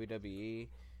came to WWE,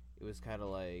 it was kind of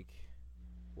like,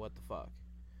 what the fuck.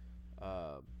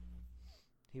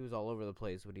 He was all over the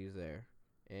place when he was there,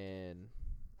 and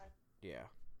yeah.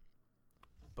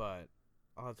 But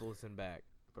I'll have to listen back.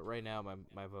 But right now,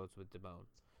 my vote's with Damone.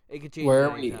 It could change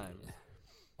at any time.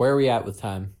 Where are we at with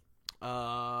time? We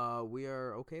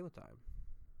are okay with time.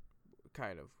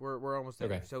 Kind of. We're almost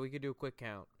there. Okay. So we could do a quick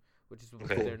count, which is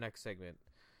their next segment.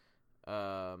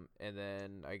 And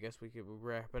then I guess we could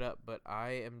wrap it up. But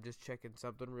I am just checking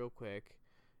something real quick.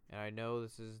 And I know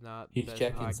this is not He's the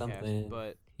checking podcast, something.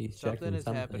 but He's something is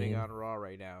checking happening something. on Raw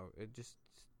right now.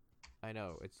 I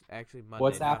know it's actually Monday,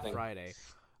 What's not happening? Friday.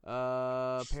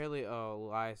 Apparently,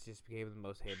 Elias just became the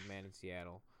most hated man in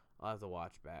Seattle. I'll have to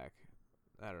watch back.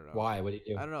 I don't know. Why? What did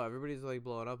you do? I don't know. Everybody's like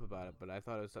blowing up about it, but I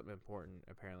thought it was something important.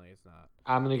 Apparently, it's not.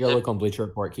 I'm gonna go look on Bleacher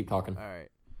Report. Keep talking. All right.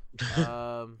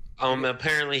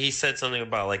 Apparently he said something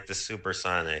about like the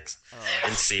Supersonics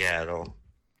in Seattle.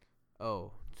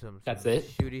 Some That's it?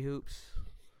 Shooty hoops.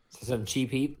 Some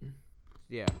cheap heat.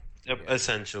 Yeah. Yep, Yeah.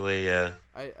 essentially, yeah.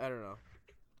 I don't know.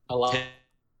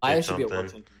 I should be something.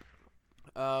 watching.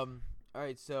 All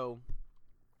right, so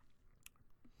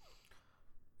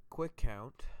quick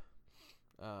count.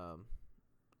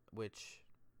 Which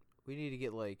we need to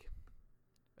get like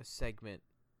a segment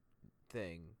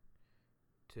thing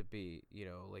to be,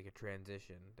 like a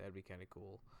transition. That'd be kind of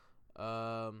cool.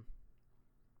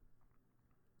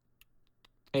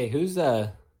 Hey, who is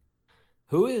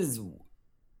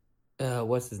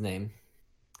what's his name?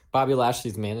 Bobby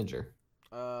Lashley's manager.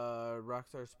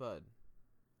 Rockstar Spud.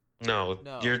 No,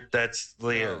 No. that's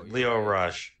Leo No, you're right.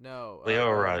 Rush. No,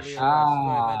 Leo Rush. Leo Rush is what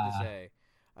I meant to say.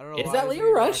 I don't know. Is why that I was Leo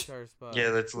thinking Rush? Rockstar Spud. Yeah,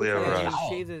 that's Leo Yeah, Rush.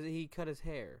 he cut his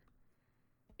hair.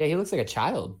 Yeah, he looks like a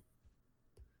child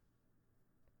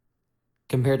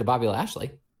compared to Bobby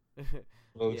Lashley.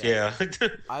 Well, yeah.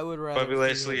 I would rather Bobby see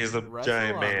Lashley him is a wrestle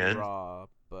giant on man. Raw,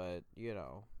 but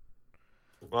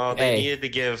Well, they Hey. needed to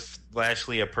give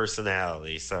Lashley a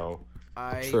personality, so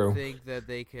I True. think that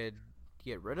they could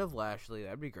get rid of Lashley.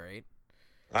 That'd be great.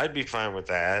 I'd be fine with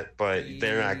that, but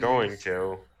they're not going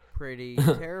to. Pretty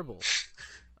terrible.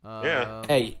 Yeah.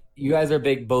 Hey, you guys are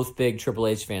both big Triple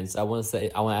H fans. I want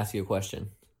to ask you a question.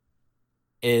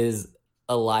 Is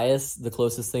Elias the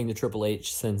closest thing to Triple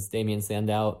H since Damian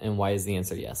Sandow, and why is the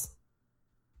answer yes?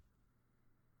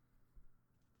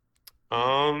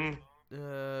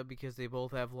 Because they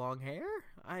both have long hair.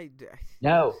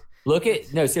 No.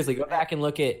 Seriously, go back and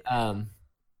look at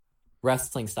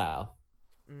wrestling style,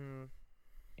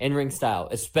 in-ring style,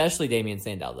 especially Damian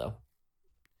Sandow though.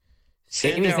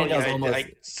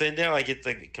 Sandow, I get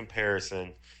the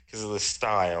comparison because of the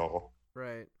style,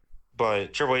 Right.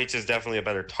 but Triple H is definitely a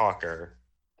better talker.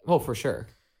 Oh, for sure.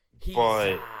 He's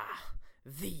But-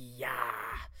 the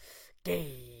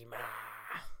game.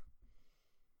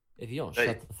 If you don't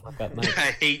shut the fuck up, Mike.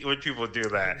 I hate when people do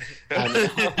that.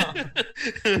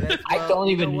 I don't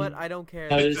even You know what? I don't care.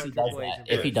 notice That's he my does Triple H that.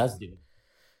 If he impression. does do it.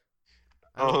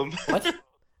 What?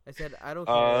 I said I don't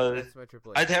care. That's my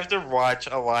Triple H. I'd have to watch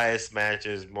Elias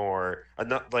matches more.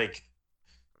 I'd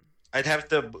have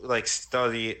to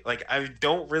study. I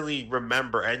don't really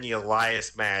remember any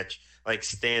Elias match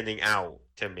standing out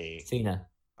to me. Cena.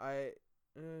 I.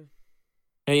 And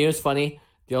you know what's funny?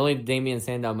 The only Damian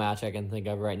Sandow match I can think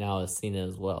of right now is Cena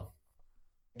as well.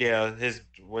 Yeah,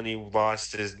 when he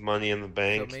lost his Money in the So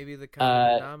Bank. maybe the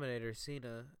common denominator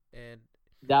Cena and.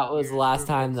 That was You're the last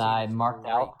proving time that I Cena's marked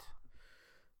out.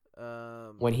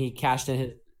 When he cashed in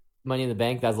his Money in the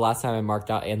Bank, that was the last time I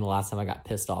marked out and the last time I got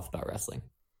pissed off about wrestling.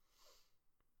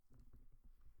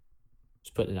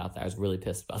 Just putting it out there. I was really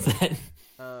pissed about that.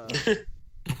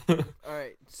 All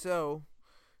right, so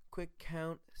quick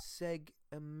count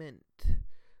segment.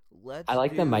 Let's. I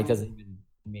like that Mike doesn't even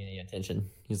give me any attention.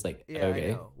 He's like, Yeah, okay.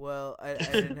 I know. Well, I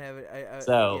didn't have it.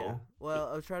 So- yeah. Well,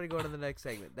 I was trying to go on to the next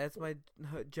segment. That's my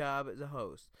job as a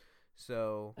host.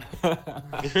 So,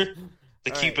 To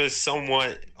keep us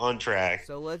somewhat on track.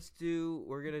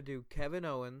 we're gonna do Kevin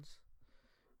Owens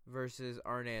versus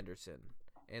Arn Anderson,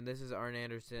 and this is Arn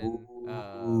Anderson. Hold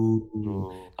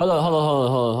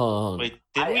on. Wait,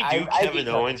 did we do I Kevin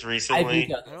beat Owens recently?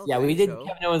 don't Yeah, we think did so.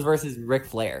 Kevin Owens versus Ric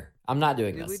Flair. I'm not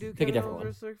doing Did this. we do Pick a Kevin different Owens one.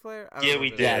 versus Ric Flair? I Yeah, don't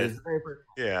we remember. did. Yeah, this is very first.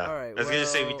 Yeah. All right, I was gonna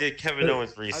say we well, did Kevin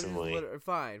Owens I just recently.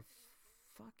 fine.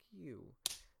 Fuck you.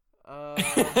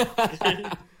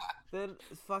 Then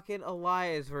fucking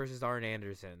Elias versus Arn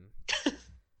Anderson.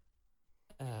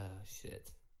 Oh shit.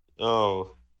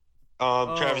 Oh.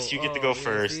 Travis, you get to go yeah,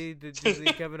 first. See, did you see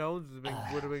Kevin Owens would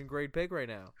have been a great pick right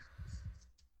now.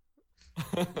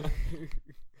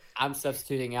 I'm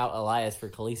substituting out Elias for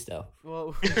Kalisto.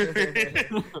 Well,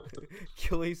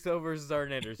 Kalisto versus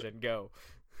Arn Anderson. Go.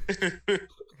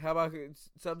 How about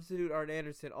substitute Arn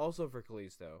Anderson also for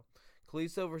Kalisto?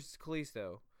 Kalisto versus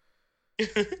Kalisto.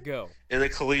 Go. In a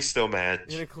Kalisto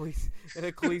match. In a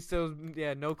Kalisto's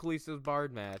no Kalisto's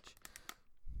Bard match.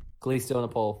 Kalisto on a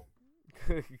pole.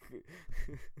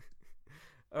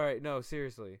 All right, no,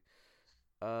 seriously.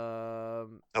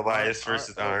 Elias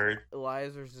versus Arn.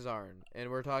 Elias versus Arn, and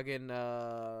we're talking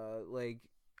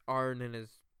Arn in his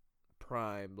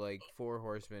prime, like 4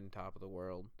 Horsemen, top of the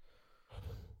world.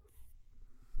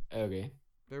 Okay.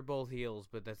 They're both heels,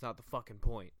 but that's not the fucking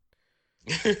point.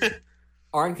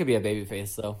 Arn could be a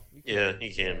babyface though. Yeah, he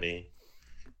can be.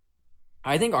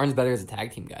 I think Arn's better as a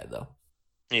tag team guy though.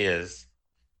 He is.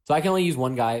 So I can only use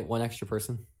one guy, one extra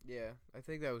person. Yeah, I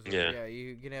think that was. Yeah. Yeah,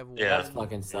 you can have one. Yeah. That's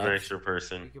fucking One sucks. extra You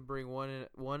person. can bring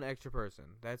one extra person.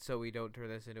 That's so we don't turn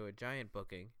this into a giant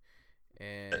booking,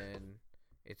 and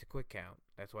it's a quick count.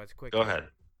 That's why it's a quick. Go count.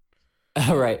 ahead.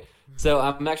 All right. So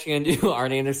I'm actually going to do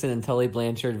Arn Anderson and Tully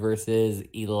Blanchard versus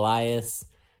Elias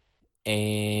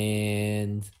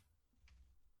and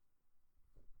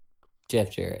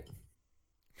Jeff Jarrett.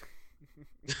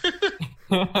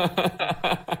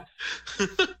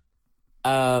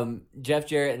 Jeff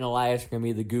Jarrett and Elias are going to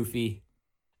be the goofy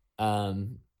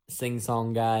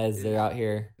sing-song guys. They're out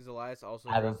here. Is Elias also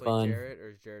Having dressed fun. like Jarrett, or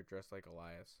is Jarrett dressed like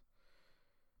Elias?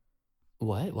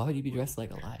 What? Why would you be dressed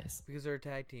like Elias? Because they're a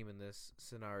tag team in this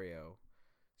scenario.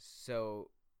 So,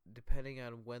 depending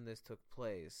on when this took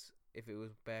place, if it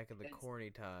was back in the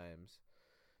corny times,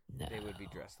 No. they would be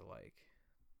dressed alike.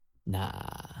 Nah.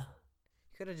 You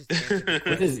could have just answered the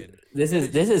question. This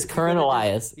is current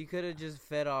Elias. You could have just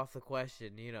fed off the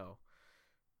question,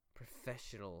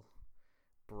 professional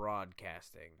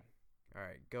broadcasting. All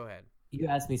right, go ahead. You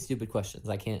ask me stupid questions.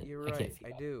 I can't. You're I right. can't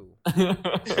I do.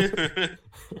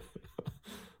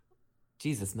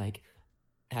 Jesus, Mike.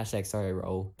 Hashtag sorry,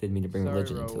 Raul. Didn't mean to bring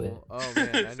religion Sorry, into it. Raul. Oh man,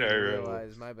 I didn't Sorry, Raul.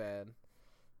 realize. My bad.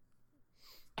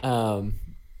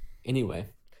 Anyway.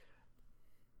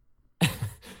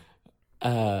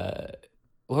 what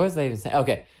was I even saying?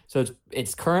 Okay, so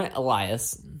it's current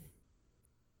Elias,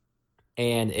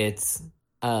 and it's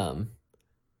prime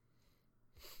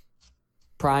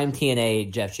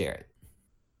TNA Jeff Jarrett.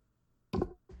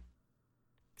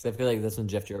 Because I feel like this one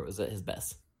Jeff Jarrett was at his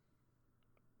best,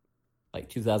 like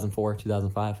 2004,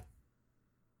 2005.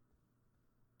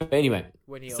 But anyway,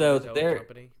 When he so owned his own there,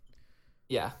 company.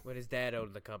 yeah. When his dad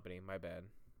owned the company. My bad.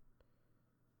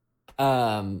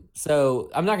 So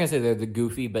I'm not gonna say they're the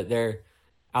goofy, but they're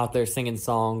out there singing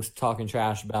songs, talking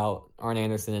trash about Arn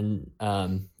Anderson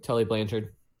and Tully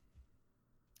Blanchard.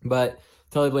 But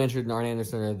Tully Blanchard and Arn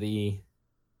Anderson are the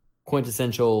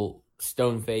quintessential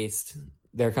stone-faced.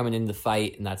 They're coming in to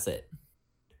fight, and that's it.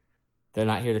 They're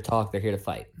not here to talk; they're here to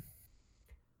fight.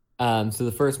 So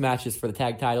the first match is for the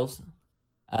tag titles.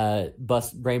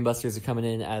 Brainbusters are coming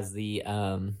in as the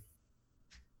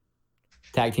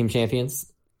tag team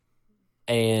champions,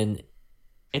 and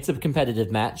it's a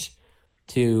competitive match.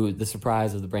 To the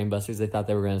surprise of the Brainbusters, they thought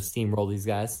they were going to steamroll these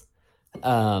guys,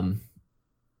 but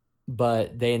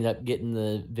they ended up getting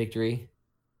the victory.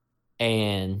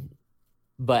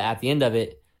 But at the end of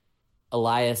it,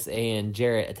 Elias and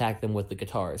Jarrett attacked them with the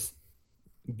guitars,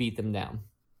 beat them down.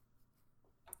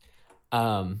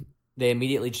 They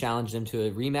immediately challenged them to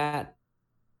a rematch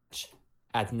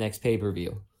at the next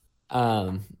pay-per-view.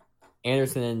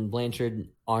 Anderson and Blanchard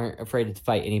aren't afraid to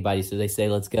fight anybody, so they say,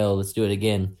 let's go, let's do it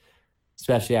again,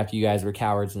 especially after you guys were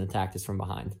cowards and attacked us from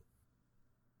behind.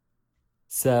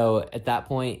 So at that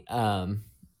point, the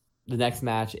next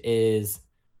match is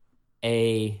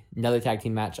another tag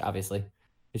team match, obviously.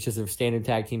 It's just a standard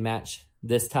tag team match.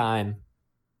 This time,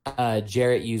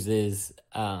 Jarrett uses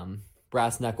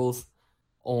brass knuckles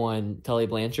on Tully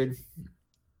Blanchard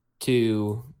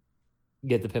to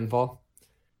get the pinfall.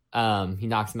 He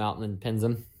knocks him out and then pins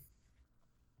him.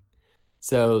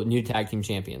 So, new tag team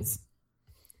champions.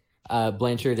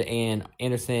 Blanchard and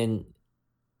Anderson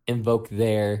invoke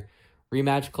their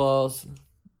rematch clause,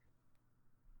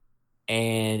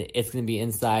 and it's going to be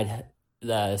inside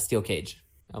the steel cage.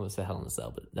 I almost said Hell in a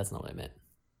Cell, but that's not what I meant.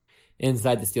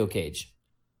 Inside the steel cage.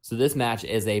 So this match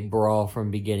is a brawl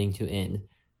from beginning to end.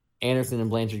 Anderson and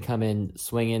Blanchard come in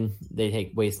swinging.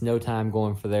 They waste no time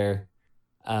going for the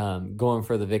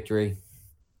victory,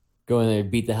 going there to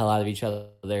beat the hell out of each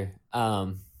other.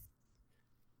 But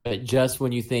just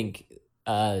when you think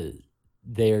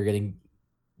they're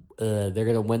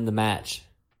gonna win the match,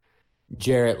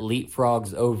 Jarrett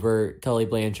leapfrogs over Tully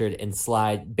Blanchard and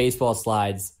baseball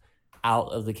slides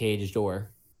out of the cage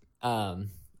door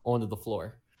onto the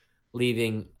floor,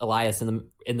 leaving Elias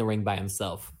in the ring by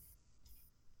himself.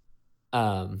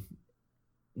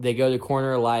 They go to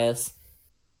corner Elias.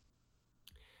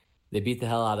 They beat the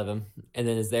hell out of him, and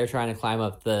then as they're trying to climb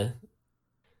up the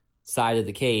side of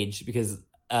the cage, because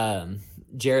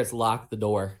Jarrett's locked the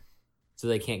door so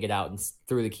they can't get out, and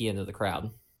threw the key into the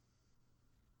crowd.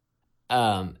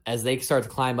 As they start to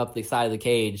climb up the side of the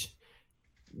cage,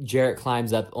 Jarrett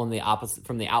climbs up on the opposite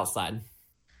from the outside,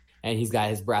 and he's got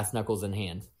his brass knuckles in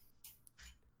hand.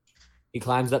 He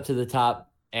climbs up to the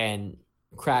top and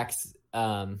cracks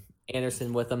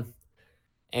Anderson with him,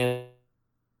 and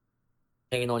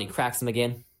hanging on, he cracks him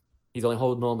again. He's only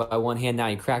holding on by one hand now.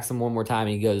 He cracks him one more time,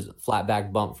 and he goes flat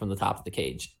back bump from the top of the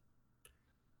cage.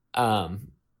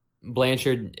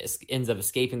 Blanchard ends up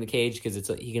escaping the cage because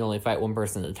he can only fight one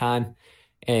person at a time,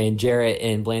 and Jarrett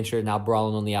and Blanchard are now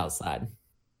brawling on the outside.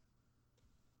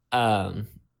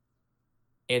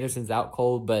 Anderson's out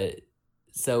cold, but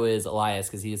so is Elias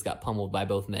because he just got pummeled by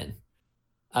both men.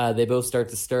 They both start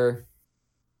to stir.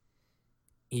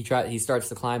 He starts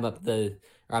to climb up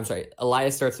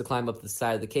Elias starts to climb up the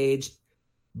side of the cage,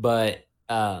 but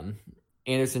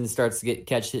Anderson starts to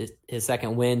catch his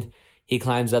second wind. He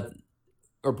climbs up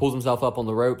or pulls himself up on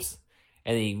the ropes,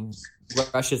 and he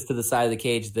rushes to the side of the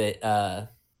cage that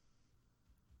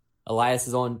Elias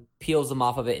is on, peels him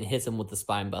off of it, and hits him with the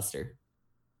spine buster.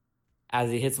 As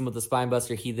he hits him with the spine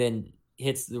buster, he then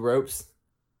hits the ropes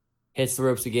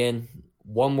again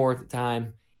one more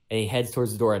time, and he heads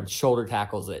towards the door and shoulder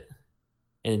tackles it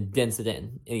and dents it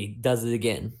in. And he does it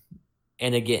again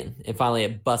and again. And finally,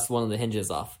 it busts one of the hinges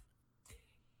off.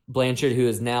 Blanchard, who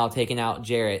is now taking out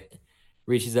Jarrett,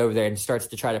 reaches over there and starts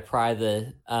to try to pry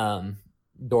the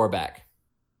door back.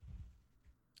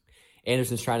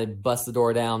 Anderson's trying to bust the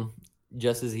door down.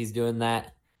 Just as he's doing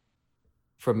that,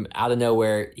 from out of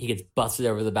nowhere, he gets busted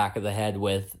over the back of the head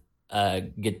with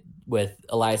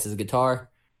Elias's guitar,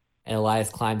 and Elias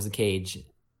climbs the cage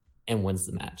and wins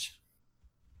the match.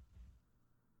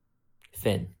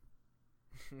 Finn.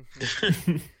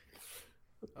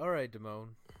 All right, Damone.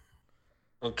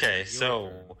 Okay, Your so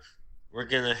turn. we're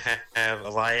gonna have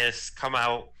Elias come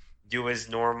out, do his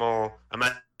normal. I'm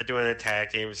not doing a tag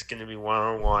team. It's gonna be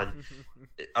 1-on-1.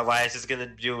 Elias is gonna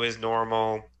do his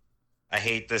normal. I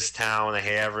hate this town. I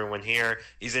hate everyone here.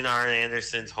 He's in Arn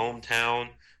Anderson's hometown,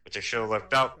 which I should have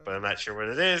looked up, but I'm not sure what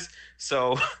it is.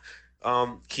 So,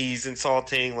 he's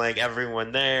insulting like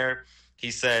everyone there.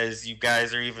 He says, "You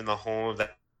guys are even the home of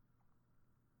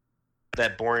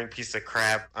that boring piece of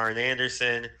crap, Arn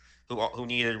Anderson, who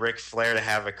needed Ric Flair to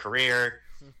have a career."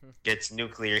 Gets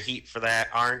nuclear heat for that.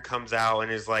 Arn comes out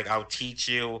and is like, "I'll teach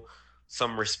you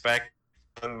some respect,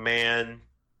 young man,"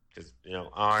 because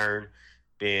Arn,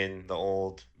 being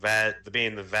the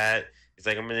vet, he's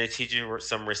like, "I'm going to teach you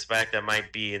some respect. I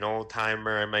might be an old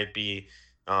timer. I might be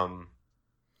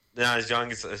not as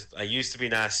young as I used to be,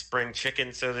 not a spring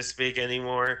chicken, so to speak,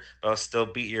 anymore, but I'll still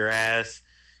beat your ass."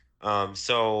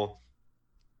 So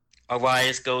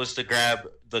Elias goes to grab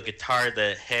the guitar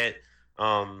that hit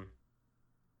Arn,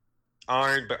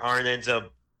 but Arn ends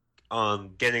up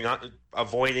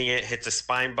avoiding it, hits a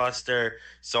spine buster.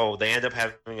 So they end up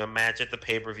having a match at the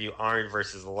pay-per-view, Arn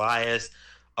versus Elias.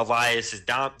 Elias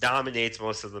dominates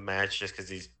most of the match just because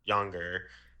he's younger,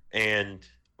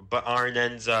 but Arn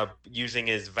ends up using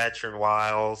his veteran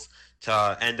wiles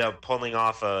to end up pulling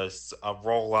off a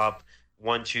roll-up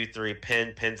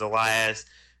 1-2-3 pins Elias,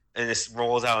 and this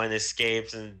rolls out and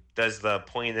escapes and does the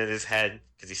point at his head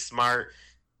because he's smart.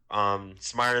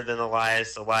 Smarter than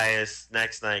Elias. Elias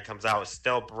next night comes out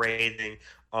still berating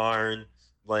Arn,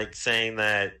 like saying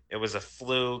that it was a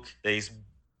fluke, that he's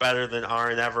better than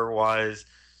Arn ever was.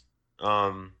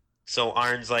 So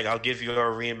Arn's like, "I'll give you a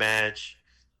rematch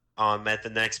at the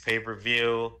next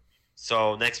pay-per-view."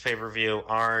 So next pay-per-view,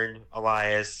 Arn,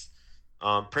 Elias.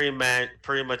 Pretty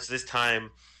much this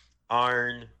time,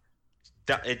 Arn.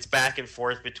 It's back and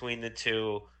forth between the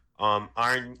two.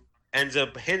 Arn ends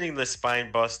up hitting the spine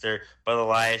buster, but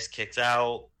Elias kicks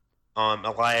out.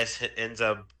 Elias ends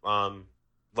up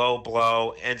low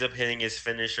blow, ends up hitting his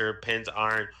finisher, pins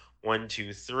Arn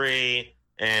 1-2-3,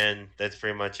 and that's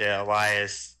pretty much it.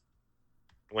 Elias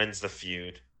wins the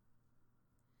feud.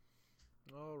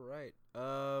 All right.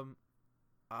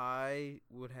 I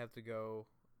would have to go.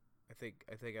 I think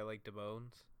I like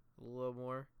Damone's a little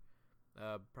more.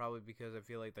 Probably because I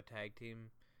feel like the tag team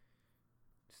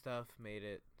stuff made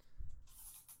it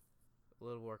a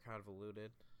little more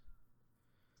convoluted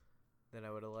than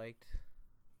I would have liked.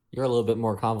 You're a little bit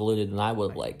more convoluted than I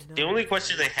would have liked. The only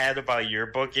question I had about your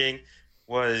booking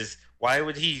was, why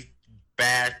would he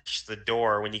bash the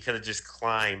door when he could have just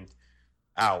climbed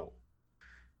out?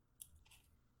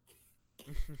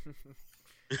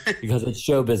 Because it's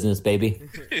show business, baby.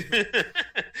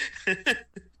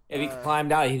 If he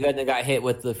climbed out, he couldn't have got hit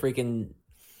with the freaking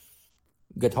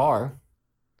guitar.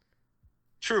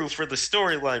 True, for the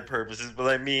storyline purposes, but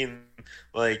I mean,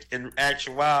 like, in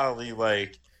actuality,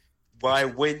 like, why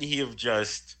wouldn't he have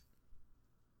just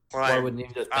climbed Why wouldn't he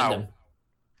have just pinned him?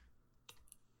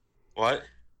 What?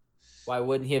 Why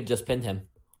wouldn't he have just pinned him?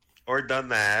 Or done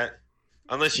that.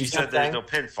 Unless you said there's no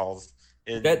pinfalls.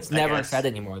 That's never said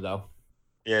anymore, though.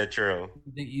 Yeah, true.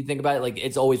 You think about it, like,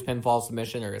 it's always pinfall,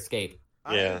 submission, or escape.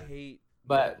 Yeah. I hate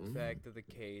But the fact that the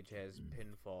cage has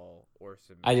pinfall or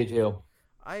submission. I do too.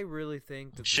 I really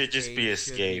think that Should just be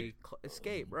escape.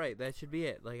 Escape, right? That should be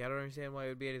it. Like, I don't understand why it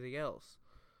would be anything else.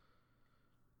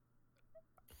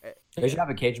 They should have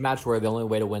a cage match where the only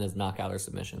way to win is knockout or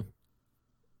submission.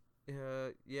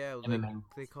 Yeah,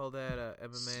 they call that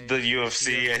MMA. The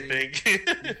UFC, I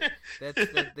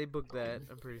think. They booked that.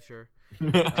 I'm pretty sure.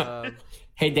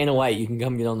 Hey, Dana White, you can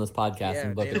come get on this podcast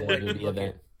and book Dana it White at the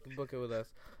event. can book it with us.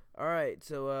 All right,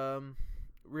 so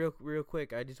real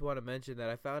quick, I just want to mention that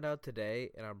I found out today,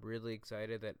 and I'm really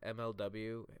excited that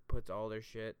MLW puts all their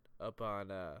shit up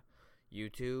on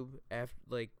YouTube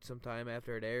sometime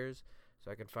after it airs,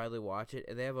 so I can finally watch it.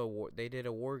 And they have they did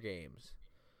a War Games.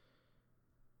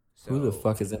 So, who the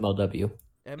fuck is MLW?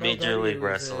 Major League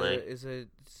Wrestling. It's a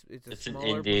It's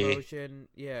smaller an indie promotion.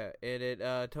 Yeah,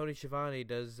 and Tony Schiavone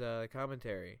does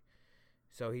commentary.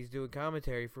 So he's doing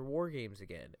commentary for War Games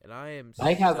again, and I am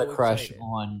I have so a crush excited.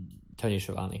 on Tony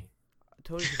Schiavone.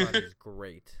 Tony Schiavone is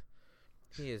great.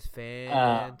 He is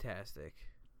fantastic.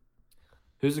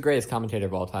 Who's the greatest commentator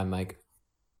of all time, Mike?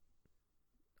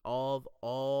 Of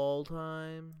all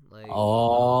time, like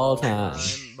All time.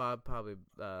 Bob probably.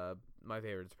 My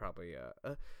favorite is probably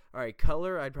all right.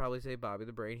 Color, I'd probably say Bobby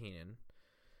the Brain Heenan,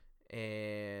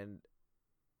 and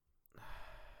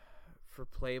for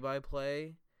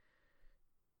play-by-play,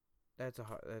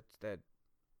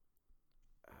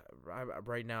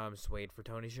 right now I'm swayed for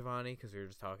Tony Schiavone because we were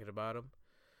just talking about him.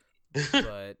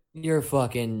 But You're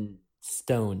fucking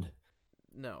stoned.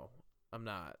 no, I'm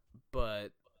not. But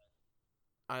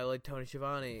I like Tony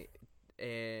Schiavone.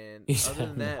 And You other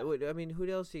than said that, I mean, who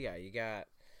else you got? You got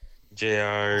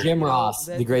JR. Jim No, Ross,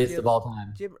 that's the greatest Jim- of all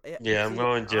time. Jim. Yeah, I'm see,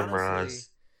 going Jim honestly, Ross.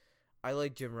 I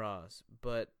like Jim Ross,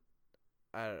 but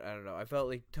I don't know. I felt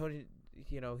like Tony.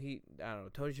 I don't know.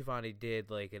 Tony Schiavone did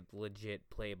like a legit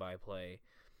play-by-play.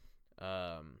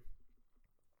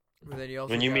 But then you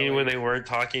also When you got, mean like, when they weren't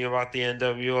talking about the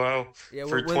NWO Yeah,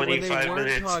 for when they 25 weren't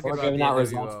minutes? talking Or about giving the out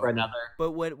results NWO. for another.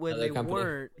 But when Another they company.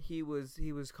 weren't, he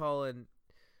was calling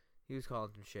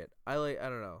some shit. I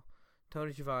don't know.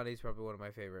 Tony Schiavone is probably one of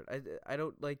my favorite. I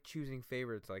don't like choosing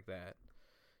favorites like that.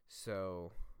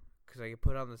 So, because I get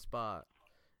put on the spot,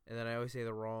 and then I always say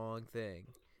the wrong thing.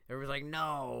 Everyone's like,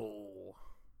 no.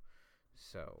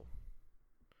 So,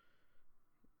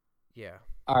 yeah.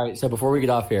 All right, so before we get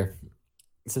off here,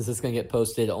 since it's going to get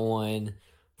posted on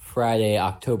Friday,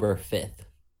 October 5th,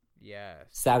 Yes.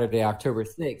 Saturday, October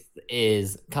 6th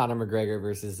is Conor McGregor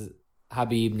versus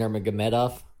Habib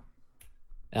Nurmagomedov.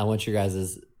 And I want your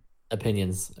guys'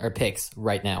 opinions or picks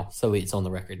right now, so it's on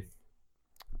the record.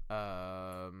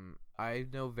 I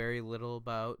know very little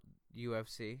about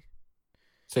UFC.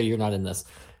 So you're not in this.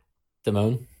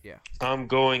 Damone? I'm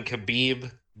going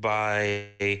Khabib by.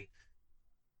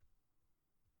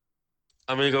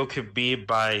 I'm gonna go Khabib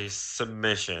by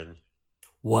submission.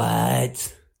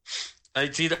 What? I'm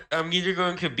either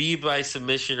going Khabib by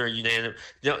submission or unanimous.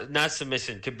 No, not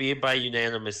submission. Khabib by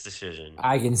unanimous decision.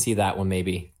 I can see that one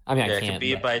maybe. I mean, Yeah, I can't.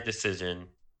 Khabib but by decision.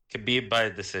 Khabib by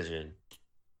decision.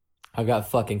 I've got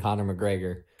fucking Conor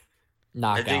McGregor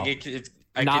knockout. I think I could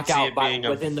see knockout it by, being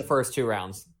within the first 2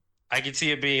 rounds. I could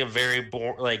see it being a very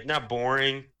not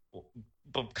boring,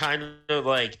 but kind of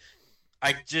like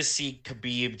I just see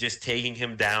Khabib just taking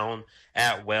him down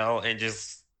at will and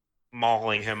just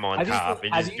mauling him on top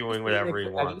and just doing whatever he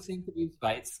Have wants. you seen Khabib's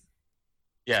fights?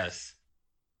 Yes,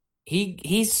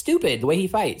 He's stupid the way he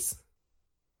fights.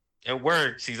 it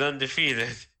works. He's undefeated.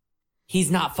 He's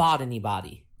not fought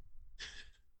anybody.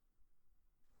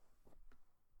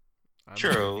 I'm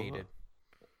True. undefeated.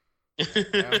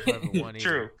 I also haven't won either.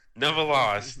 True. Never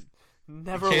lost.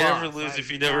 Never You can't lost. ever lose I've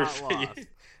if you never not lost.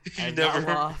 if you I've never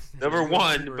not lost. never I've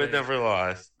won been but great. never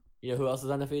lost. You know who else is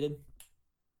undefeated?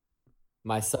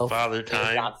 Myself. Father and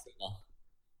Time. John Cena.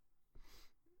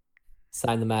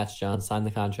 Sign the match, John. Sign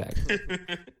the contract.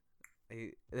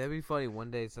 Hey, that'd be funny. One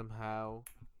day somehow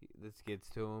this gets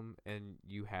to him, and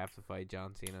you have to fight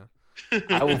John Cena.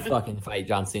 I will fucking fight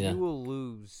John You Cena. will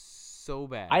lose so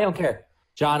bad. I don't care.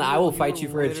 John, I will fight you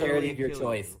for a literally charity of your kill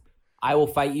choice. you. I will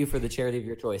fight you for the charity of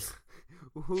your choice.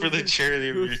 Who's For the gonna- charity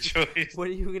of your who's- choice. What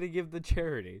are you gonna give the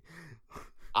charity?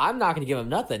 I'm not going to give him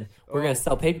nothing. We're going Oh. to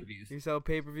sell pay-per-views. You sell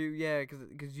pay-per-view, yeah,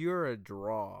 because you're a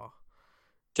draw.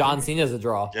 John Cena's a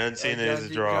draw. John Cena John is a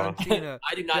Ce- draw. John Cena.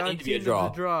 I do not John need to be a Cena's draw.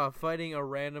 a draw, fighting a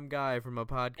random guy from a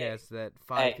podcast that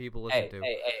 5 people listen to.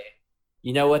 Hey.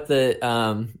 You know what the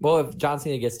well, if John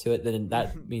Cena gets to it, then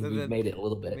that means Then we've made it a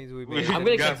little That bit. means we We made I'm it.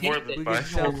 gonna got continue more than We this. can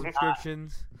five. sell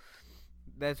subscriptions.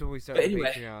 That's when we start But the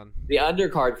anyway, Patreon. The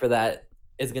undercard for that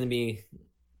is going to be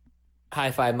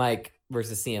Hi-Fi Mike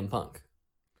versus CM Punk.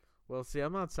 Well, see,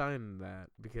 I'm not signing that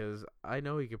because I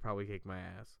know he could probably kick my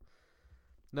ass.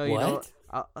 No, you know,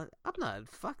 What? I'm not.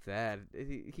 Fuck that.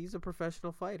 He's a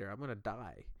professional fighter. I'm gonna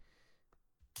die.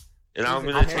 And I'm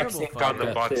He's a gonna terrible take on fighter.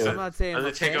 the Bucks. too. I'm not saying I'm I'm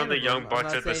gonna a take fan on the of Young him. Bucks I'm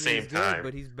not at the saying same he's good, time.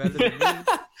 but he's better than me.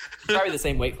 Probably the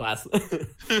same weight class.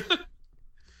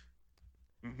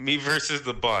 Me versus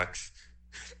the Bucks.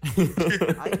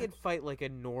 I could fight like a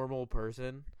normal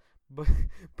person, but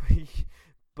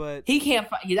but He can't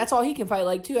fight. That's all he can fight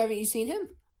like too. Haven't you seen him?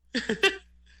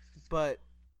 but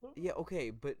yeah, okay.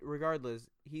 But regardless,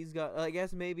 he's got. I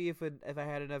guess maybe if I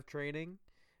had enough training,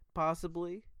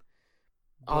 possibly.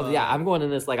 Oh yeah, I'm going in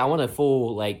this like I want a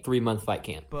full like 3-month fight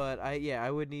camp. But I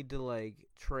would need to like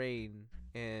train,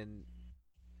 and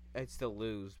I'd still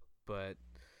lose. But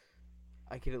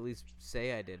I could at least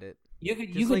say I did it. You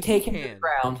Just could like take you him to the can.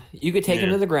 ground. You could take him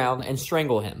Yeah. to the ground and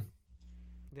strangle him.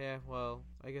 Yeah, well,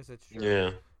 I guess that's true.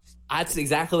 Yeah. That's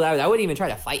exactly what I wouldn't even try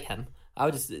to fight him. I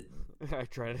would just I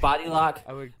tried it. body lock,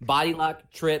 I would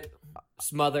trip,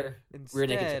 smother. Rear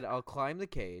naked instead. choke. I'll climb the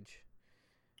cage.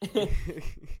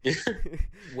 It's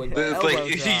Elbow like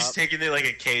he's drop. taking it like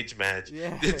a cage match.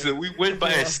 Yeah. We win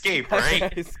by Yeah. escape, I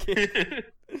right? escape.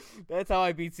 That's how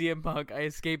I beat CM Punk. I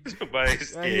escaped. by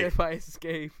escape. I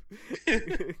escape.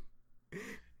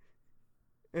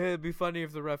 It'd be funny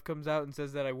if the ref comes out and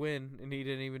says that I win, and he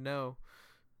didn't even know.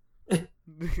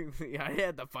 I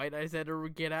had the fight. I said to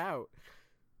get out.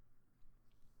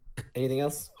 Anything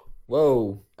else?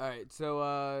 Whoa. All right,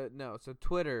 so no, so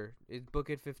Twitter is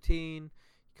Bookit15.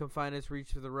 Come find us,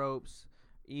 Reach for the Ropes.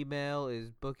 Email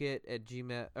is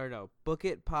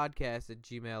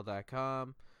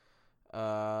bookitpodcast@gmail.com.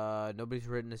 Nobody's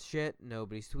written us shit.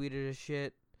 Nobody's tweeted us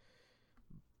shit.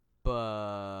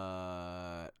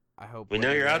 But I hope We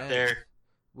know you're out there.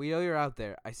 We know you're out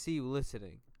there. I see you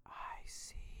listening. I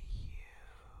see you.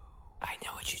 I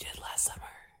know what you did last summer.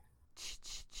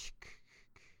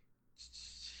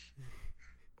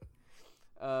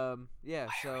 Yeah.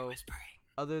 So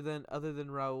other than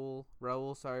Raul,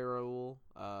 sorry Raul.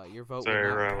 Your vote Sorry,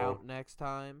 will not Raul. count next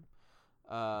time.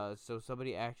 So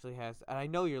somebody actually has, and I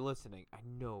know you're listening. I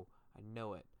know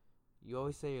it. You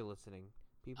always say you're listening.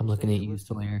 People I'm looking say at you're you,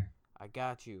 listening. Sawyer. I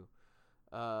got you.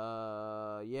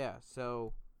 Yeah.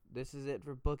 So this is it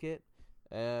for Book It.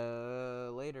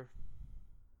 Later.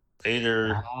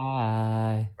 Later.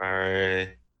 Bye.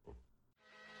 Bye.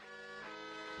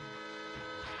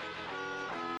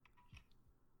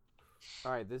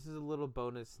 All right, this is a little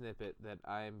bonus snippet that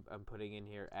I'm putting in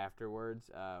here afterwards.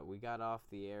 We got off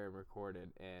the air and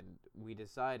recorded, and we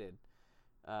decided,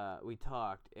 we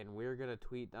talked, and we're gonna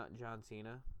tweet John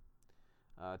Cena,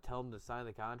 tell him to sign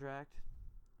the contract,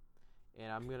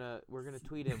 and we're gonna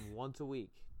tweet him once a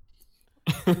week,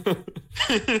 and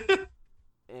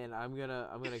I'm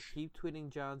gonna keep tweeting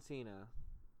John Cena.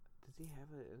 Does he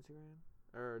have an Instagram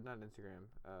or not Instagram?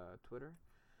 Twitter.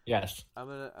 Yes.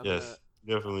 Yes,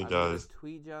 definitely I'm does. gonna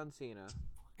tweet John Cena.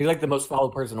 He's like the most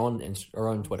followed person on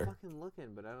Twitter. I'm fucking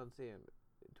looking, but I don't see him.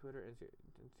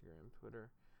 Instagram, Twitter.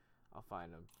 I'll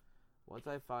find him. Once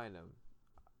I find him,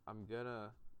 I'll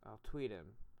tweet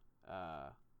him.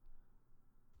 So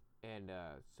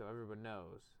everyone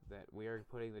knows that we are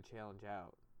putting the challenge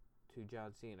out to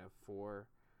John Cena for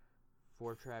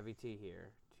Travie T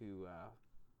here to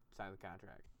sign the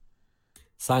contract.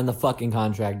 Sign the fucking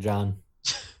contract, John.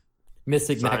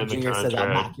 Mystic Sign Mac the Jr. said, "I'll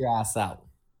contract. knock your ass out."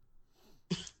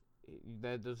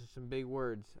 Those are some big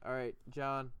words. All right,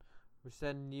 John, we're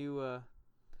sending you a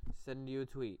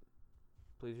tweet.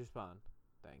 Please respond.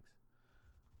 Thanks.